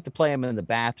reason I like to play them in the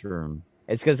bathroom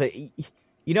is because,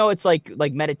 it's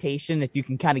like meditation. If you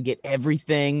can kind of get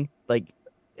everything, like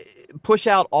push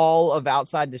out all of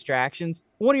outside distractions.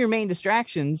 One of your main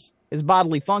distractions is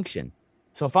bodily function.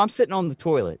 So if I'm sitting on the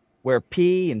toilet where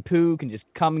pee and poo can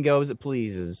just come and go as it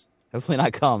pleases, hopefully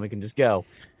not come, it can just go.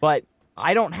 But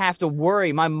I don't have to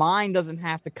worry. My mind doesn't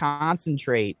have to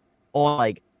concentrate on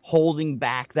like holding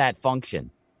back that function.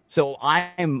 So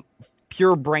I'm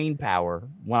pure brain power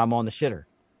when I'm on the shitter.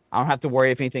 I don't have to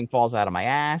worry if anything falls out of my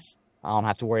ass. I don't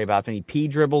have to worry about if any pee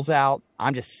dribbles out.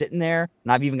 I'm just sitting there,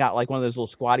 and I've even got like one of those little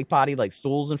squatty potty like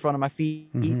stools in front of my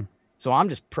feet. Mm-hmm. So I'm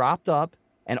just propped up,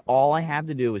 and all I have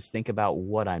to do is think about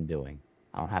what I'm doing.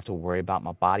 I don't have to worry about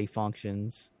my body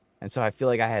functions. And so I feel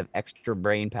like I have extra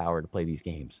brain power to play these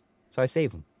games. So I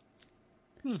save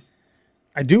them.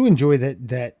 I do enjoy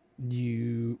that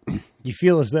you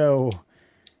feel as though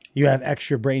you have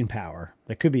extra brain power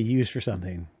that could be used for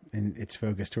something, and it's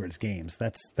focused towards games.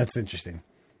 That's interesting.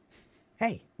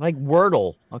 Hey, like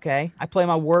Wordle, okay? I play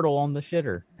my Wordle on the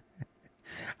shitter.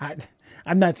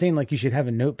 I'm not saying like you should have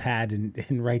a notepad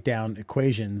and write down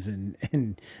equations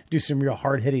and do some real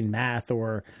hard-hitting math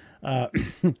or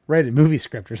write a movie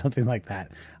script or something like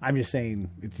that. I'm just saying,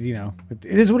 it's, it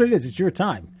is what it is. It's your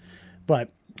time. But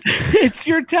it's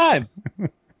your time.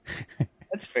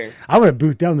 That's fair. I'm going to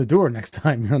boot down the door next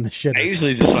time you're on the shitter. I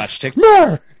usually just watch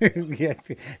TikTok. Yeah,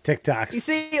 TikToks. You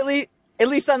see, at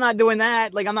least I'm not doing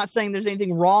that. Like, I'm not saying there's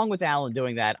anything wrong with Alan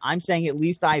doing that. I'm saying at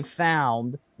least I've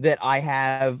found that I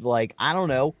have, like, I don't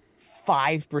know,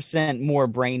 5% more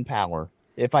brain power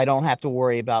if I don't have to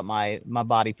worry about my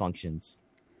body functions.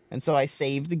 And so I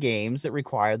save the games that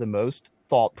require the most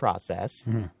thought process,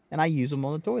 and I use them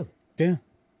on the toilet. Yeah.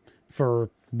 For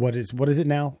what is it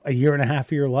now? A year and a half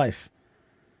of your life.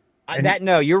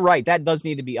 No, you're right. That does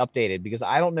need to be updated because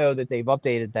I don't know that they've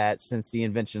updated that since the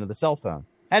invention of the cell phone.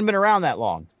 Hadn't been around that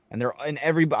long, and they're in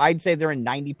I'd say they're in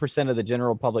 90% of the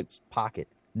general public's pocket.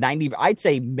 I'd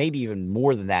say maybe even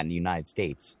more than that in the United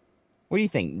States. What do you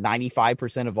think?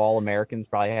 95% of all Americans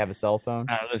probably have a cell phone.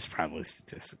 There's probably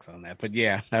statistics on that, but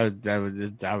yeah, I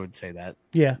would say that.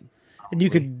 Yeah, and you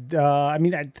could. I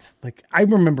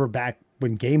remember back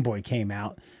when Game Boy came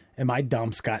out, and my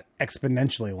dumps got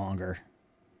exponentially longer.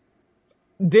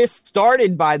 This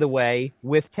started, by the way,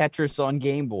 with Tetris on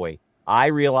Game Boy. I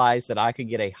realized that I could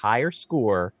get a higher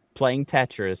score playing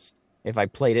Tetris if I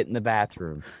played it in the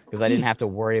bathroom because I didn't have to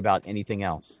worry about anything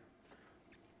else.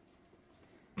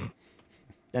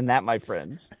 And that, my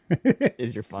friends,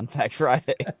 is your Fun Fact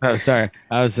Friday. Oh, sorry.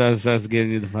 I was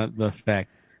giving you the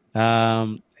fact.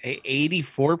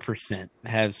 84%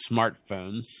 have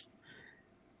smartphones.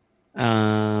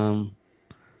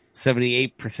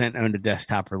 78% owned a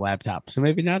desktop or laptop, so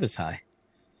maybe not as high.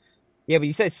 Yeah, but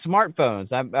you say smartphones.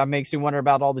 That makes me wonder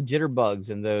about all the jitterbugs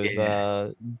and those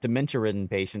dementia-ridden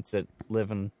patients that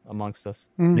live amongst us.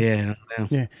 Yeah.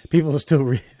 People who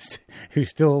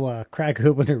still crack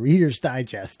open a Reader's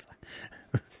Digest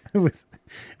with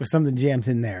something jammed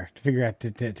in there to figure out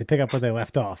to pick up where they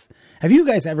left off. Have you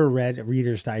guys ever read a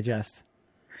Reader's Digest?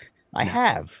 I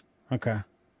have. Okay.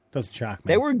 Doesn't shock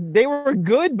me. They were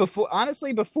good before,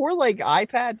 honestly, before like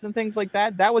iPads and things like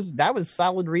that. That was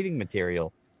solid reading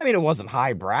material. I mean, it wasn't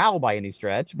highbrow by any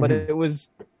stretch, but there was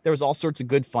all sorts of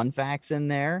good fun facts in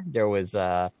there. There was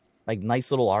like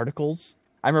nice little articles.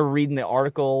 I remember reading the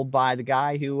article by the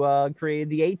guy who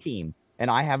created the A-Team, and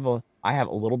I have a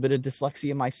little bit of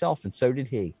dyslexia myself, and so did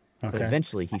he. Okay. But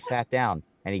eventually, he sat down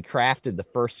and he crafted the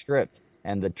first script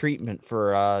and the treatment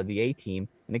for the A-Team,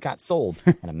 and it got sold.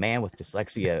 And a man with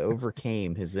dyslexia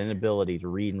overcame his inability to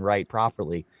read and write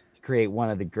properly to create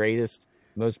one of the greatest,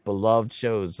 most beloved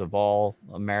shows of all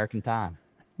American time.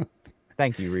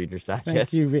 Thank you, Reader's Digest.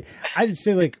 Thank you. I'd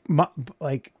say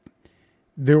like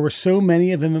there were so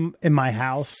many of them in my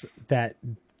house that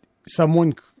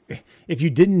someone, if you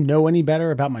didn't know any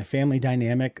better about my family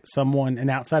dynamic, an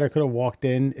outsider could have walked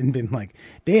in and been like,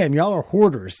 damn, y'all are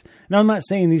hoarders. Now, I'm not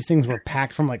saying these things were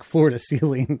packed from like floor to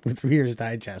ceiling with Reader's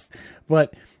Digest,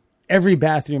 but every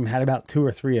bathroom had about 2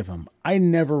 or 3 of them. I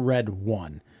never read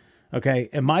one. Okay.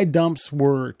 And my dumps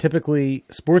were typically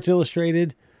Sports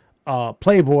Illustrated,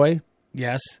 Playboy.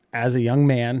 Yes. As a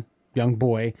young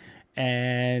boy,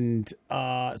 and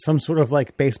some sort of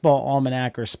like baseball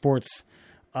almanac or sports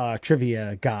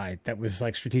trivia guide that was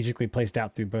like strategically placed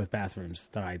out through both bathrooms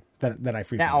that I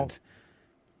frequented. Now,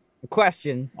 a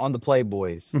question on the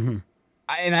Playboys. Mm-hmm.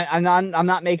 I'm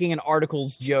not making an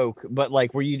articles joke, but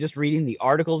like, were you just reading the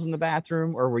articles in the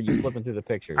bathroom, or were you flipping through the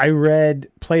pictures? I read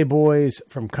Playboys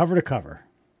from cover to cover,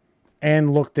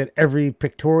 and looked at every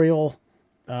pictorial,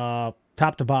 top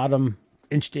to bottom,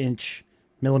 inch to inch,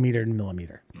 millimeter to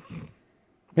millimeter.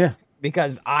 Yeah,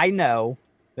 because I know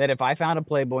that if I found a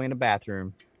Playboy in a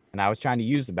bathroom and I was trying to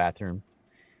use the bathroom,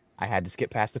 I had to skip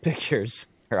past the pictures,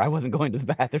 or I wasn't going to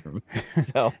the bathroom.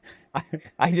 So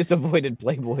I just avoided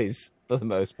Playboys for the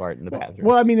most part in the bathroom.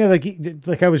 Well, I mean,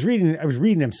 like I was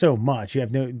reading them so much. You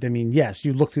have yes,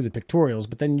 you look through the pictorials,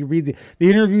 but then you read the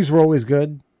interviews were always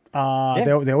good. They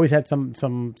always had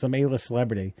some A-list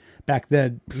celebrity back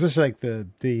then, especially like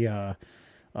the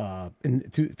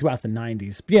throughout the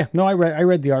 90s. But yeah, no, I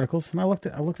read the articles, and I looked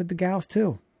at the gals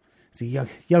too. It's a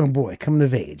young boy coming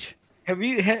of age. Have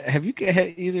you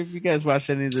either of you guys watched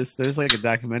any of this? There's like a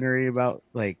documentary about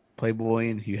like Playboy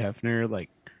and Hugh Hefner, like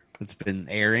that's been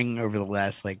airing over the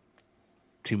last like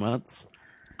 2 months.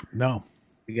 No,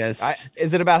 you guys,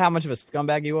 is it about how much of a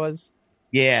scumbag he was?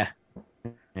 Yeah.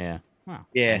 Well,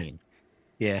 yeah. I mean,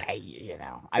 yeah.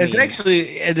 It's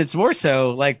actually, and it's more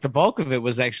so like the bulk of it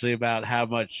was actually about how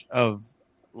much of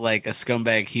like a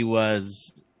scumbag he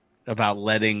was about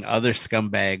letting other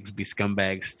scumbags be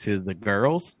scumbags to the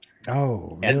girls.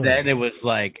 Oh, really? And then it was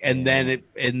like, then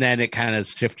it kind of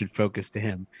shifted focus to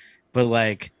him. But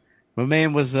like, my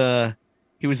man was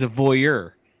he was a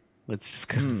voyeur. Let's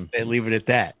just leave it at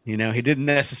that. You know, he didn't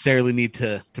necessarily need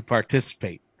to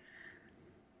participate.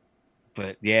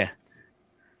 But yeah,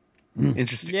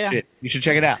 interesting. Yeah, shit. You should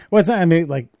check it out. Well, it's not. I mean,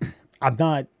 like, I'm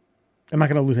not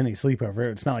going to lose any sleep over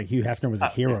it. It's not like Hugh Hefner was a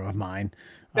hero of mine.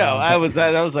 No, I was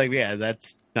like, yeah,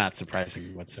 that's not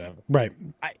surprising whatsoever. Right.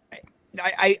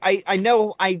 I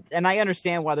know and I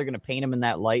understand why they're going to paint him in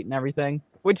that light and everything,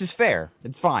 which is fair.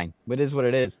 It's fine. It is what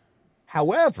it is.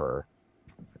 However,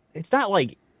 it's not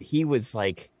like he was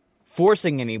like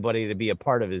forcing anybody to be a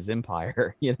part of his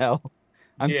empire, you know?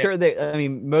 I'm sure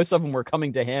most of them were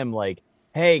coming to him like,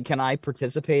 hey, can I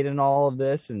participate in all of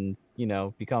this and, you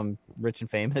know, become rich and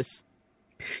famous?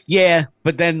 Yeah,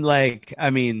 but then like,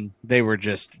 I mean, they were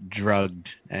just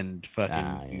drugged and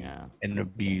fucking and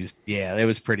abused. Yeah, it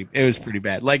was pretty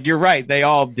bad. Like, you're right, they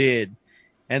all did.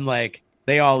 And like,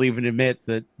 they all even admit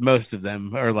that most of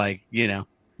them are like, you know,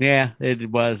 yeah, it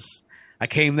was, I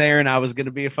came there and I was going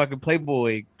to be a fucking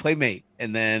Playboy playmate.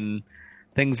 And then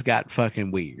things got fucking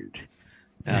weird.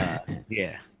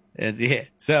 Yeah. And yeah,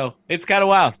 so it's kind of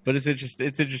wild, but it's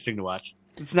interesting to watch.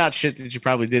 It's not shit that you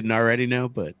probably didn't already know,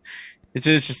 but it's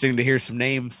interesting to hear some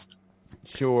names.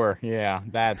 Sure, yeah,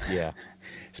 yeah.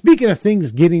 Speaking of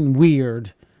things getting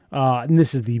weird, and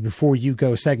this is the Before You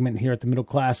Go segment here at the Middle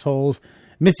Class Holes.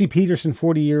 Missy Peterson,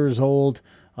 40 years old.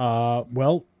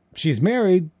 Well, she's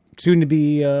married, soon to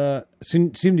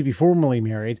be formally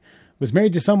married. Was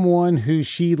married to someone who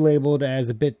she labeled as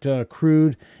a bit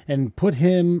crude, and put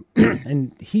him,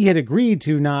 and he had agreed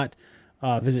to not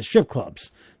visit strip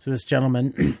clubs. So this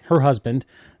gentleman, her husband,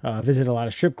 visited a lot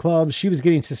of strip clubs. She was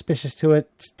getting suspicious to it,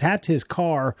 tapped his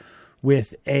car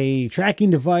with a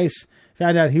tracking device,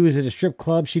 found out he was at a strip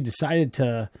club. She decided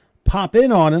to pop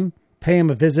in on him, pay him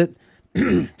a visit,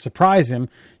 surprise him.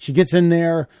 She gets in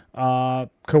there,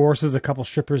 coerces a couple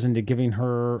strippers into giving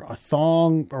her a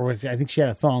thong, or I think she had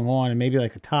a thong on and maybe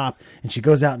like a top, and she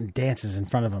goes out and dances in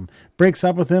front of him, breaks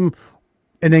up with him,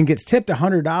 and then gets tipped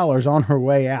 $100 on her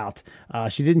way out.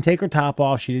 She didn't take her top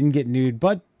off. She didn't get nude,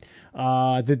 but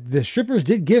the strippers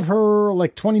did give her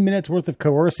like 20 minutes worth of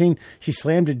coercing. She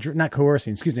slammed a, not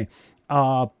coercing, excuse me,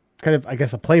 kind of, I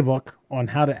guess, a playbook on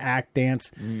how to act,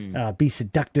 dance, be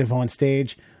seductive on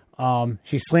stage.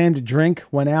 She slammed a drink,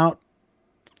 went out,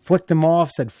 flicked him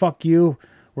off, said, "Fuck you,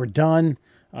 we're done,"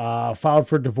 filed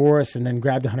for divorce, and then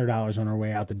grabbed $100 on her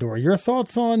way out the door. Your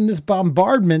thoughts on this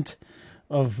bombardment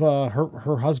of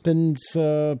her husband's,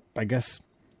 I guess,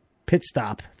 pit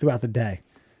stop throughout the day?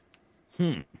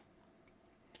 Yeah,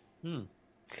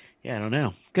 I don't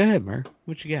know. Go ahead, Mer.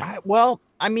 What you got? Well,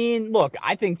 I mean, look,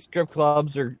 I think strip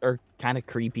clubs are kind of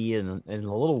creepy and a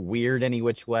little weird any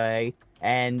which way.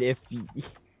 And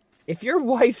if your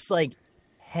wife's like,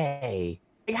 hey,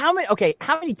 like how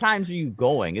many times are you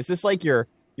going? Is this like your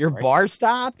bar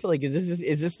stop? Like,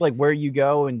 is this like where you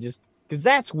go and just, because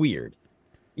that's weird.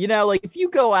 You know, like if you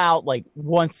go out like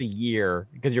once a year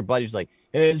because your buddy's like,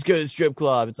 hey, let's go to the strip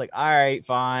club. It's like, all right,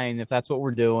 fine. If that's what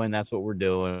we're doing, that's what we're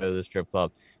doing. Go to the strip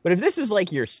club. But if this is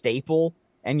like your staple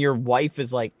and your wife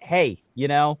is like, hey, you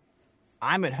know,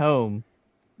 I'm at home.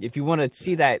 If you want to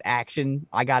see that action,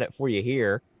 I got it for you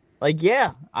here. Like,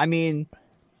 yeah, I mean,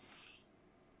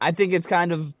 I think it's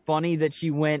kind of funny that she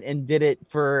went and did it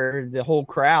for the whole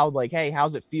crowd. Like, hey,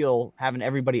 how's it feel having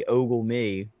everybody ogle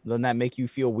me? Doesn't that make you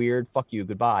feel weird? Fuck you.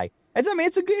 Goodbye. I mean,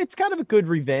 it's kind of a good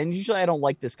revenge. Usually I don't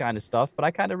like this kind of stuff, but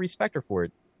I kind of respect her for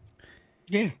it.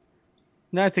 Yeah.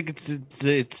 No, I think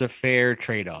it's a fair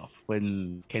trade-off.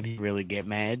 When can he really get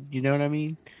mad? You know what I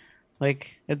mean?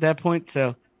 Like, at that point.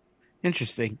 So,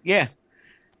 interesting. Yeah.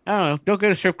 I don't know. Don't go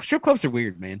to strip clubs are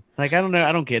weird, man. Like, I don't know.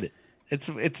 I don't get it. It's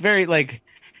very, like,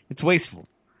 it's wasteful.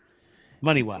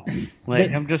 Money-wise.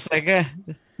 Like, I'm just like,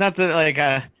 not that, like,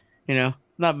 you know,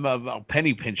 not a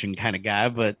penny pinching kind of guy,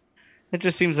 but it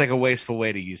just seems like a wasteful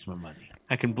way to use my money.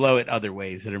 I can blow it other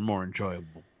ways that are more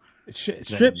enjoyable.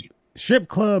 Strip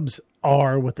clubs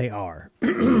are what they are.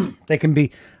 They can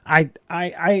be. I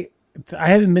I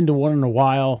haven't been to one in a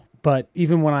while, but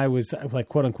even when I was like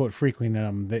quote unquote frequenting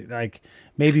them, like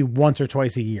maybe once or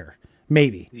twice a year,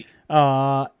 maybe.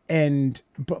 And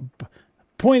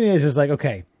point is like,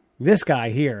 okay, this guy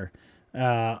here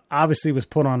obviously was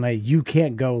put on a you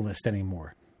can't go list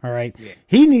anymore. All right. Yeah.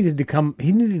 He needed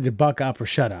to buck up or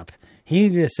shut up. He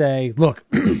needed to say, look,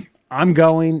 I'm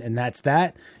going and that's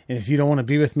that. And if you don't want to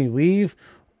be with me, leave.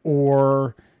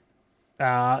 Or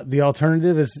the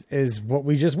alternative is what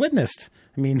we just witnessed.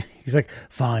 I mean, he's like,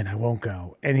 fine, I won't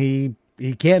go. And he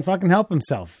can't fucking help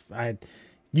himself.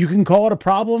 You can call it a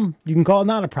problem. You can call it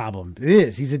not a problem. It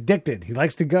is. He's addicted. He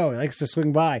likes to go. He likes to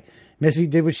swing by. Missy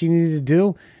did what she needed to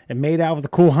do and made out with a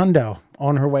cool hundo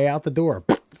on her way out the door.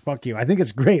 Fuck you. I think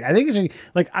it's great. I think it's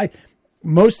like,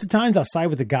 most of the times I'll side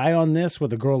with the guy on this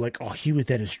with a girl like, oh, he was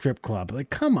at a strip club. Like,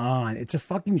 come on. It's a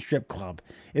fucking strip club.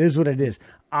 It is what it is.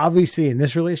 Obviously, in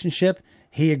this relationship,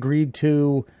 he agreed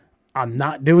to, I'm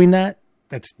not doing that.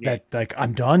 That like,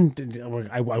 I'm done.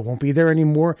 I won't be there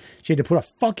anymore. She had to put a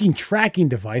fucking tracking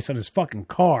device on his fucking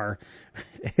car.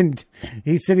 And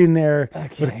he's sitting there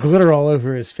with glitter all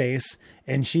over his face.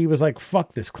 And she was like,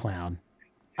 fuck this clown.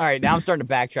 All right, now I'm starting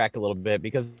to backtrack a little bit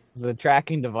because the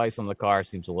tracking device on the car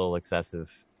seems a little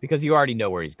excessive because you already know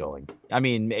where he's going. I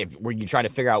mean, were you trying to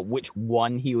figure out which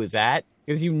one he was at?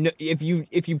 Because you know, if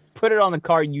you put it on the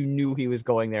car, you knew he was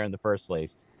going there in the first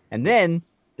place. And then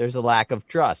there's a lack of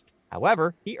trust.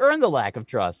 However, he earned the lack of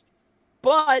trust.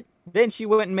 But then she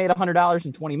went and made $100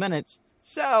 in 20 minutes.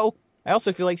 So I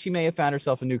also feel like she may have found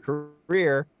herself a new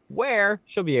career where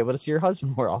she'll be able to see her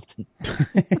husband more often.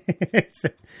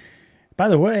 By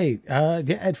the way,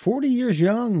 at 40 years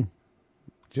young,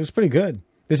 just pretty good.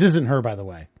 This isn't her, by the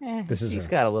way. This is she's her.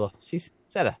 Got a little. She's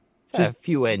had a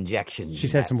few injections.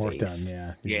 She's had some work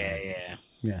done.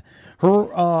 Yeah.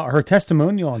 Her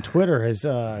testimonial on Twitter has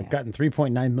gotten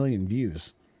 3.9 million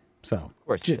views. So, of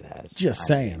course, it has. Just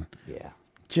saying.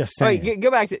 Just saying. All right,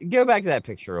 go back to that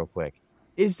picture real quick.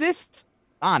 Is this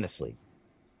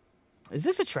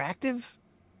attractive?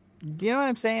 Do you know what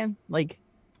I'm saying? Like,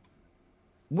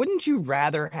 wouldn't you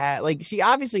rather have, like, she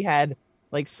obviously had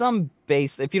like some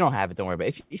base, if you don't have it, don't worry about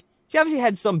it. She obviously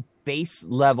had some base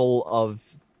level of,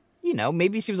 you know,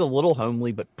 maybe she was a little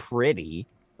homely, but pretty,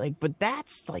 like, but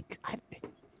that's like,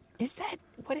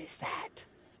 what is that?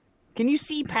 Can you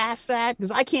see past that?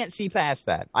 Because I can't see past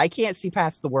that. I can't see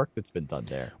past the work that's been done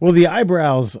there. Well, the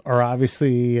eyebrows are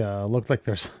obviously look like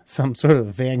there's some sort of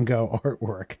Van Gogh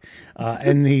artwork,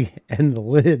 and the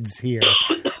lids here.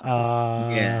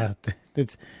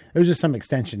 There's just some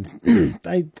extensions.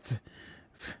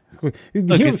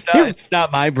 It's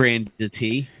not my brand, the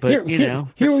tea, but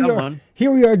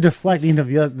here we are deflecting of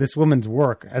this woman's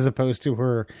work as opposed to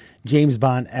her James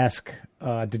Bond-esque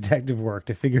detective work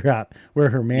to figure out where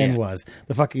her man was.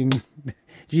 The fucking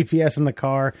GPS in the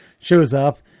car shows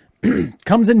up,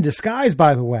 comes in disguise,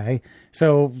 by the way.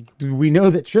 So we know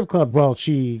that strip club. Well,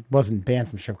 she wasn't banned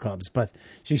from strip clubs, but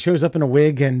she shows up in a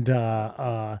wig and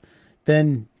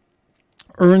then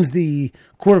earns the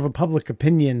court of a public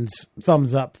opinion's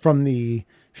thumbs up from the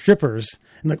strippers.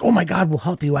 And like, oh my God, we'll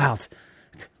help you out.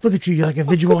 Look at you, you're like a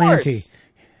vigilante.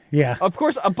 Yeah. Of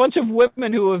course, a bunch of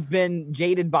women who have been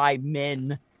jaded by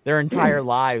men their entire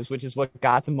lives, which is what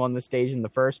got them on the stage in the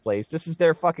first place. This is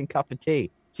their fucking cup of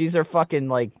tea. She's their fucking,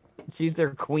 like, she's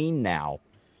their queen now.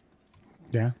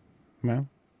 Yeah. Well,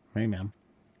 hey, man.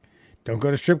 Don't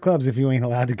go to strip clubs if you ain't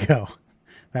allowed to go.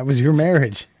 That was your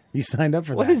marriage. You signed up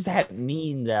for that. What does that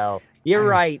mean, though? You're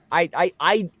right.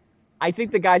 I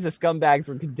think the guy's a scumbag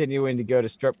for continuing to go to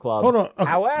strip clubs. Hold on. Okay.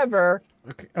 However...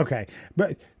 Okay.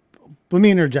 But let me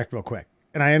interject real quick.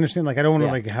 And I understand, like, I don't want to,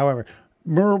 like, however...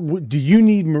 if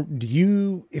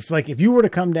you were to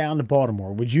come down to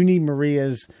Baltimore, would you need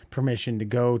Maria's permission to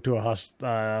go to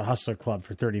a hustler club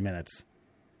for 30 minutes?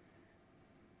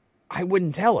 I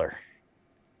wouldn't tell her.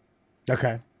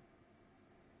 Okay.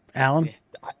 Alan?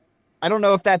 I don't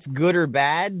know if that's good or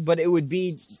bad, but it would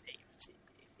be.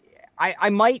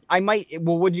 I might.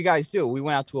 Well, what'd you guys do? We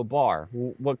went out to a bar.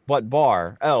 What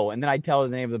bar? Oh, and then I'd tell her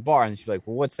the name of the bar, and she'd be like,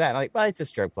 "Well, what's that?" And I'm like, "Well, it's a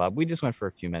strip club. We just went for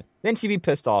a few minutes." Then she'd be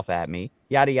pissed off at me,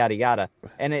 yada yada yada,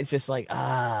 and it's just like,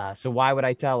 so why would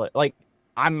I tell her? Like,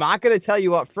 I'm not gonna tell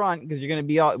you up front because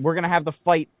we're gonna have the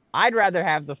fight. I'd rather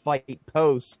have the fight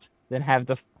post than have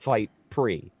the fight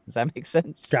pre. Does that make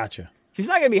sense? Gotcha. She's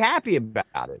not gonna be happy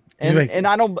about it, and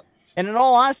I don't. And in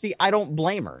all honesty, I don't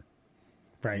blame her.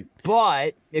 Right.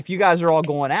 But if you guys are all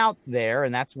going out there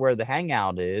and that's where the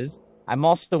hangout is, I'm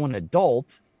also an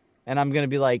adult and I'm going to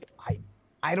be like,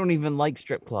 I don't even like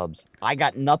strip clubs. I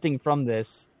got nothing from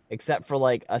this except for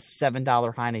like a $7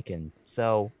 Heineken.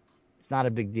 So it's not a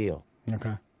big deal.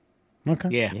 Okay.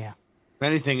 Yeah. If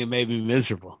anything, it made me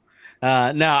miserable.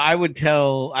 No, I would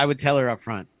tell her up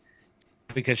front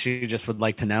because she just would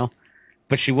like to know,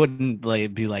 but she wouldn't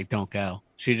be like, "Don't go."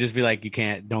 She'd just be like,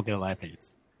 don't get a lap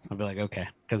dance. I'd be like, okay,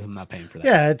 because I'm not paying for that.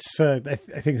 Yeah, it's. I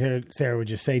think Sarah would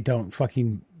just say, don't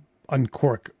fucking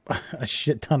uncork a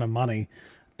shit ton of money,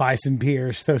 buy some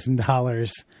beers, throw some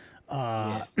dollars,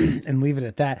 and leave it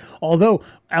at that. Although,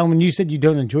 Alan, when you said you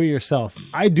don't enjoy yourself,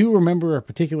 I do remember a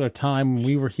particular time when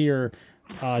we were here,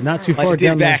 not too far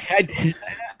down there.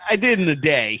 I did in a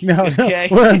day. No, okay?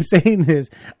 No. What I'm saying is,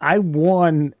 I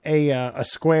won a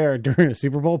square during a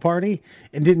Super Bowl party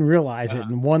and didn't realize it,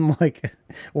 and won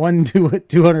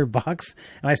 $200.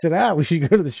 And I said, we should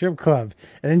go to the strip club,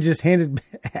 and then just handed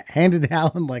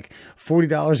Alan like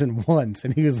 $40 in once,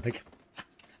 and he was like,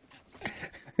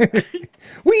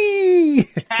 "Wee!"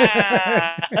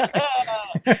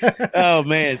 Oh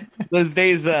man, those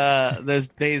days of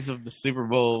the Super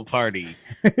Bowl party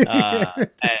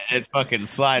at fucking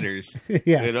Sliders.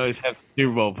 Yeah, we'd always have a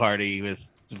Super Bowl party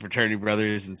with some fraternity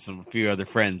brothers and a few other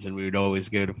friends, and we would always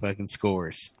go to fucking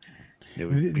Scores. It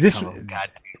would become a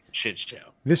goddamn shit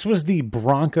show. This was the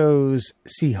Broncos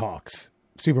Seahawks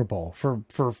Super Bowl for.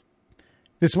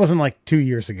 This wasn't like 2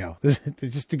 years ago.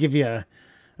 Just to give you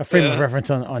a frame of reference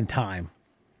on time.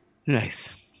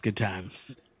 Nice. Good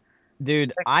times.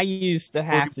 Dude, I used to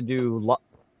have to do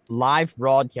live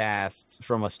broadcasts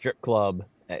from a strip club.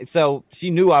 So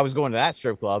she knew I was going to that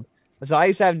strip club. So I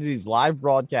used to have to do these live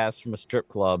broadcasts from a strip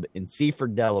club in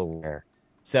Seaford, Delaware.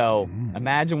 So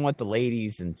imagine what the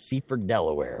ladies in Seaford,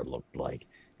 Delaware looked like.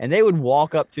 And they would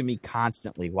walk up to me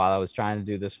constantly while I was trying to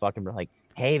do this fucking, like,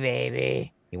 "Hey,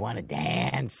 baby, you want to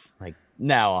dance?" Like,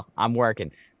 "No, I'm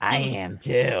working." "I am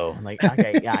too." I'm like,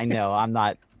 "Okay, yeah, I know. I'm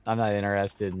not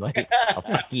interested." Like, "Oh,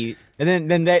 fuck you." And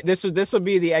then this would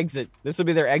be the exit. This would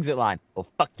be their exit line. "Well,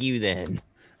 fuck you then."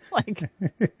 Like,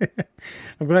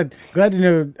 I'm glad to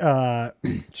know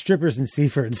strippers in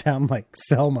Seaford sound like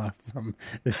Selma from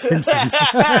The Simpsons.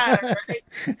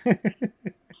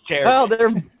 Well,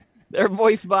 their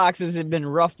voice boxes had been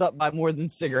roughed up by more than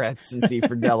cigarettes in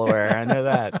Seaford, Delaware. I know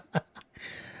that.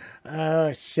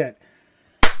 Oh shit.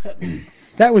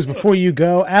 That was before you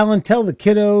go. Alan, tell the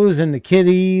kiddos and the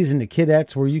kiddies and the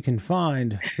kidettes where you can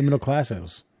find the Middle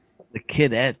Classos. The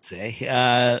kidettes,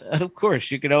 eh? Of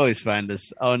course, you can always find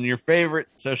us on your favorite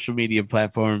social media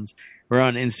platforms. We're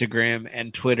on Instagram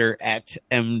and Twitter at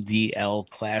MDL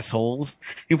Classholes.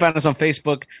 You can find us on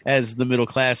Facebook as The Middle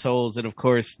Classholes, and of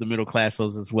course, The Middle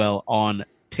Classholes as well on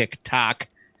TikTok.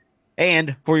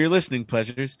 And for your listening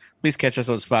pleasures, please catch us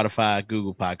on Spotify,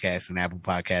 Google Podcasts, and Apple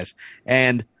Podcasts.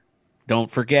 And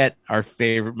don't forget our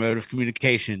favorite mode of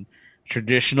communication,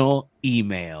 traditional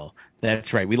email.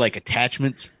 That's right. We like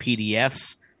attachments,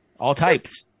 PDFs, all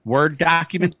types. Word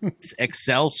documents,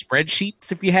 Excel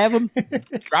spreadsheets, if you have them,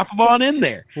 drop them on in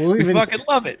there. We fucking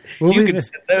love it. You can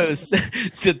send those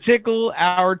to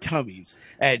tickleourtummies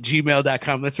at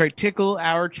gmail.com. That's right,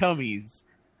 tickleourtummies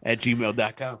at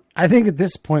gmail.com. I think at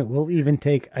this point, we'll even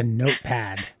take a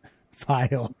notepad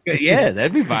file. Yeah,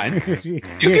 that'd be fine. You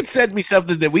can send me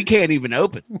something that we can't even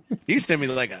open. You send me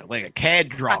like a CAD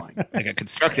drawing, like a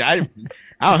construction. I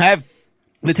don't have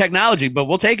the technology, but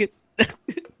we'll take it.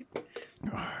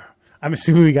 I'm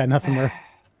assuming we got nothing more.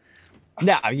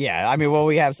 No, yeah. I mean, well,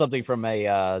 we have something from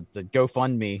the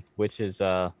GoFundMe, which is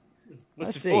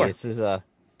let's see. For? This is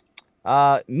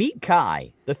meet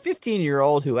Kai, the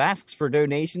 15-year-old who asks for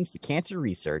donations to cancer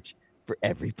research for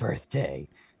every birthday.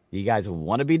 Do you guys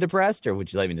want to be depressed, or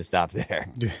would you like me to stop there?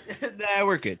 Nah,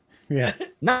 we're good. Yeah.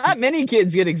 Not many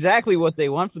kids get exactly what they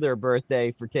want for their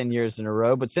birthday for 10 years in a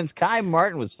row, but since Kai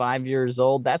Martin was 5 years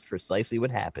old, that's precisely what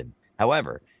happened.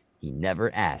 However, he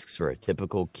never asks for a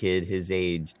typical kid his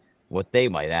age what they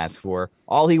might ask for.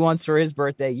 All he wants for his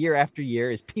birthday year after year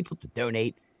is people to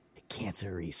donate to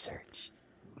cancer research.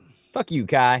 Fuck you,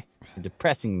 Kai, for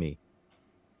depressing me.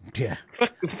 Yeah.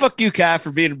 Fuck you, Kai,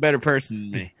 for being a better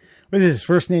person than me. What is his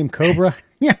first name? Cobra?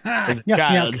 Yeah. As a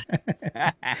child.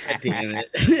 Damn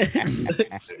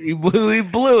it. We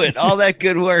blew it. All that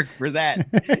good work for that.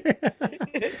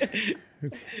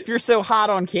 If you're so hot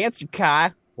on cancer,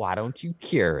 Kai, why don't you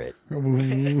cure it?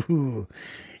 Ooh.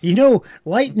 You know,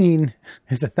 lightning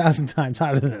is 1,000 times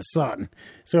hotter than the sun.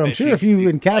 So I'm sure if you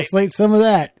encapsulate some of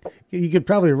that, you could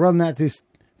probably run that through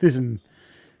some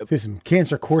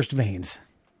cancer-coursed veins.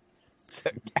 So,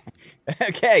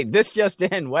 okay, this just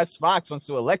in. Wes Fox wants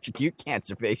to electrocute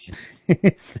cancer patients.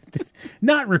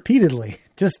 Not repeatedly,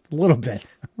 just a little bit.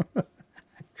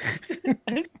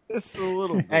 Just a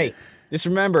little bit. Hey, just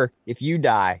remember, if you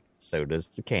die, so does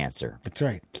the cancer. That's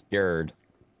right. Cured.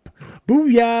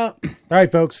 Booyah. All right,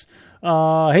 folks.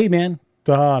 Hey, man,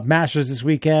 Masters this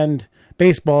weekend.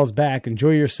 Baseball's back.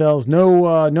 Enjoy yourselves. No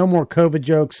more COVID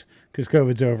jokes because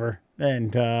COVID's over.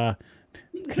 And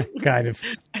kind of.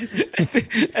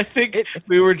 I think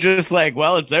we were just like,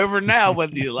 well, it's over now,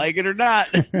 whether you like it or not.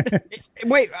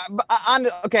 Wait,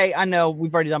 okay, I know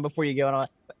we've already done before you go on.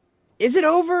 Is it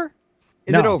over?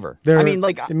 Is it over?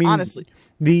 Honestly,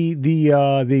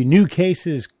 the new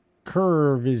cases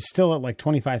curve is still at like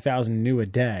 25,000 new a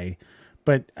day,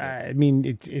 but I mean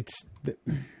it's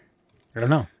I don't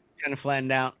know. Kind of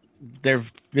flattened out.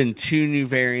 There've been 2 new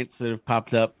variants that have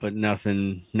popped up, but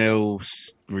no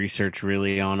research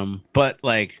really on them. But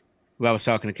like, I was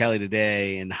talking to Kelly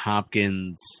today, and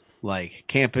Hopkins like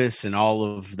campus and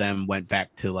all of them went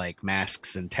back to like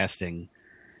masks and testing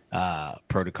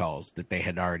protocols that they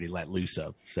had already let loose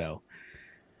of. So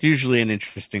it's usually an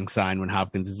interesting sign when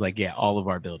Hopkins is like, yeah, all of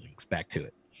our buildings back to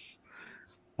it.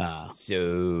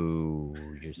 So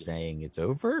you're saying it's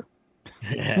over?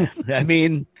 Yeah. I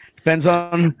mean, depends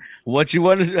on what you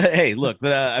want to. Hey, look,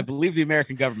 I believe the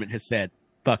American government has said,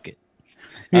 fuck it.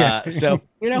 Yeah. So,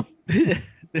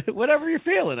 whatever you're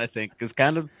feeling, I think is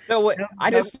kind of.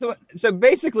 So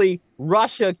basically,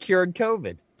 Russia cured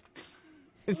COVID.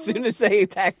 As soon as they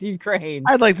attacked Ukraine,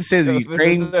 I'd like to say the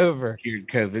Ukraine was over. Cured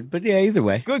COVID, but yeah, either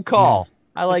way. Good call.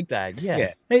 I like that.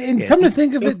 Yes. Yeah. And come to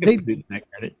think of it,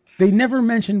 they never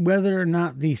mentioned whether or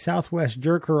not the Southwest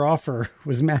Jerker offer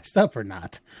was masked up or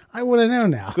not. I want to know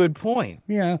now. Good point.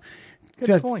 Yeah.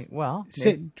 Good point. Well,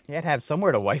 you had to have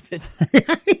somewhere to wipe it.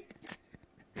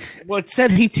 Well, it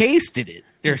said he tasted it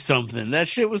or something. That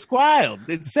shit was wild.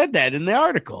 It said that in the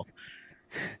article.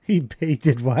 He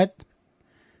did what?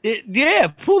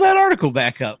 Pull that article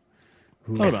back up.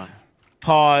 Ooh. Hold on.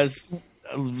 Pause.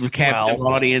 Captive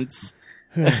audience.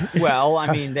 Well,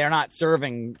 I mean, they're not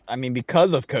serving. I mean,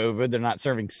 because of COVID, they're not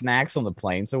serving snacks on the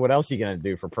plane. So what else are you going to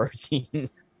do for protein?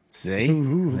 See?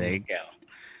 Ooh. There you go.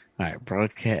 All right.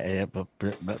 Broadcast.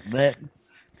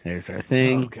 There's our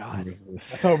thing. Oh, God. I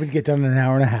thought we'd get done in an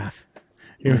hour and a half.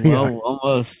 Here we are.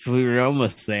 Almost. We were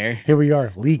almost there. Here we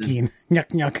are, leaking. Yuck,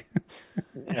 yuck.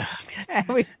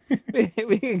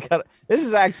 we can cut. This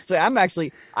is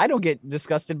actually. I don't get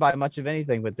disgusted by much of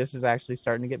anything, but this is actually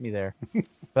starting to get me there.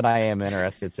 But I am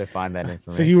interested, so find that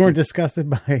information. So you weren't disgusted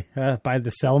by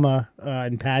the Selma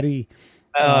and Patty?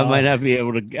 I might not be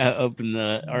able to open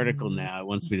the article now. It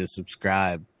wants me to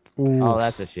subscribe. Ooh. Oh,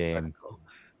 that's a shame.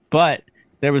 But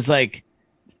there was like.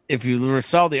 If you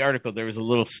saw the article, there was a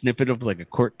little snippet of like a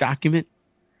court document.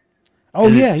 Oh,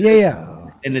 yeah.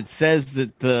 And it says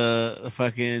that the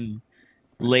fucking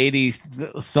lady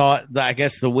thought, I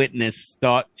guess the witness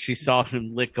thought she saw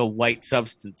him lick a white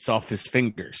substance off his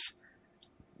fingers.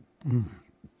 Mm.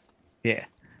 Yeah.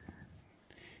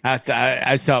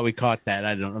 I thought we caught that.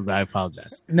 I don't know. I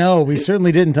apologize. No, we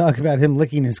certainly didn't talk about him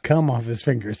licking his cum off his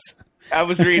fingers. I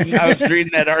was reading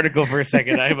that article for a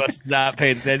second. I must not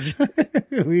pay attention.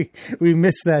 we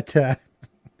missed that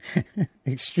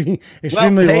extremely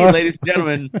hey, long. Ladies and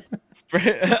gentlemen.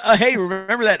 Hey,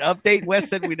 remember that update Wes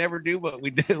said we never do, but we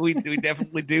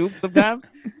definitely do sometimes?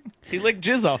 He licked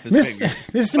jizz off his fingers.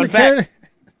 Mr.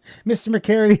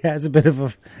 McCarty has a bit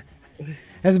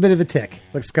of a tick.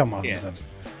 Like scum off himself.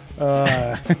 All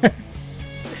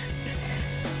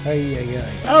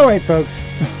right, folks.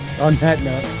 On that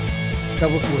note,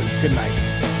 double salute. Good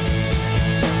night.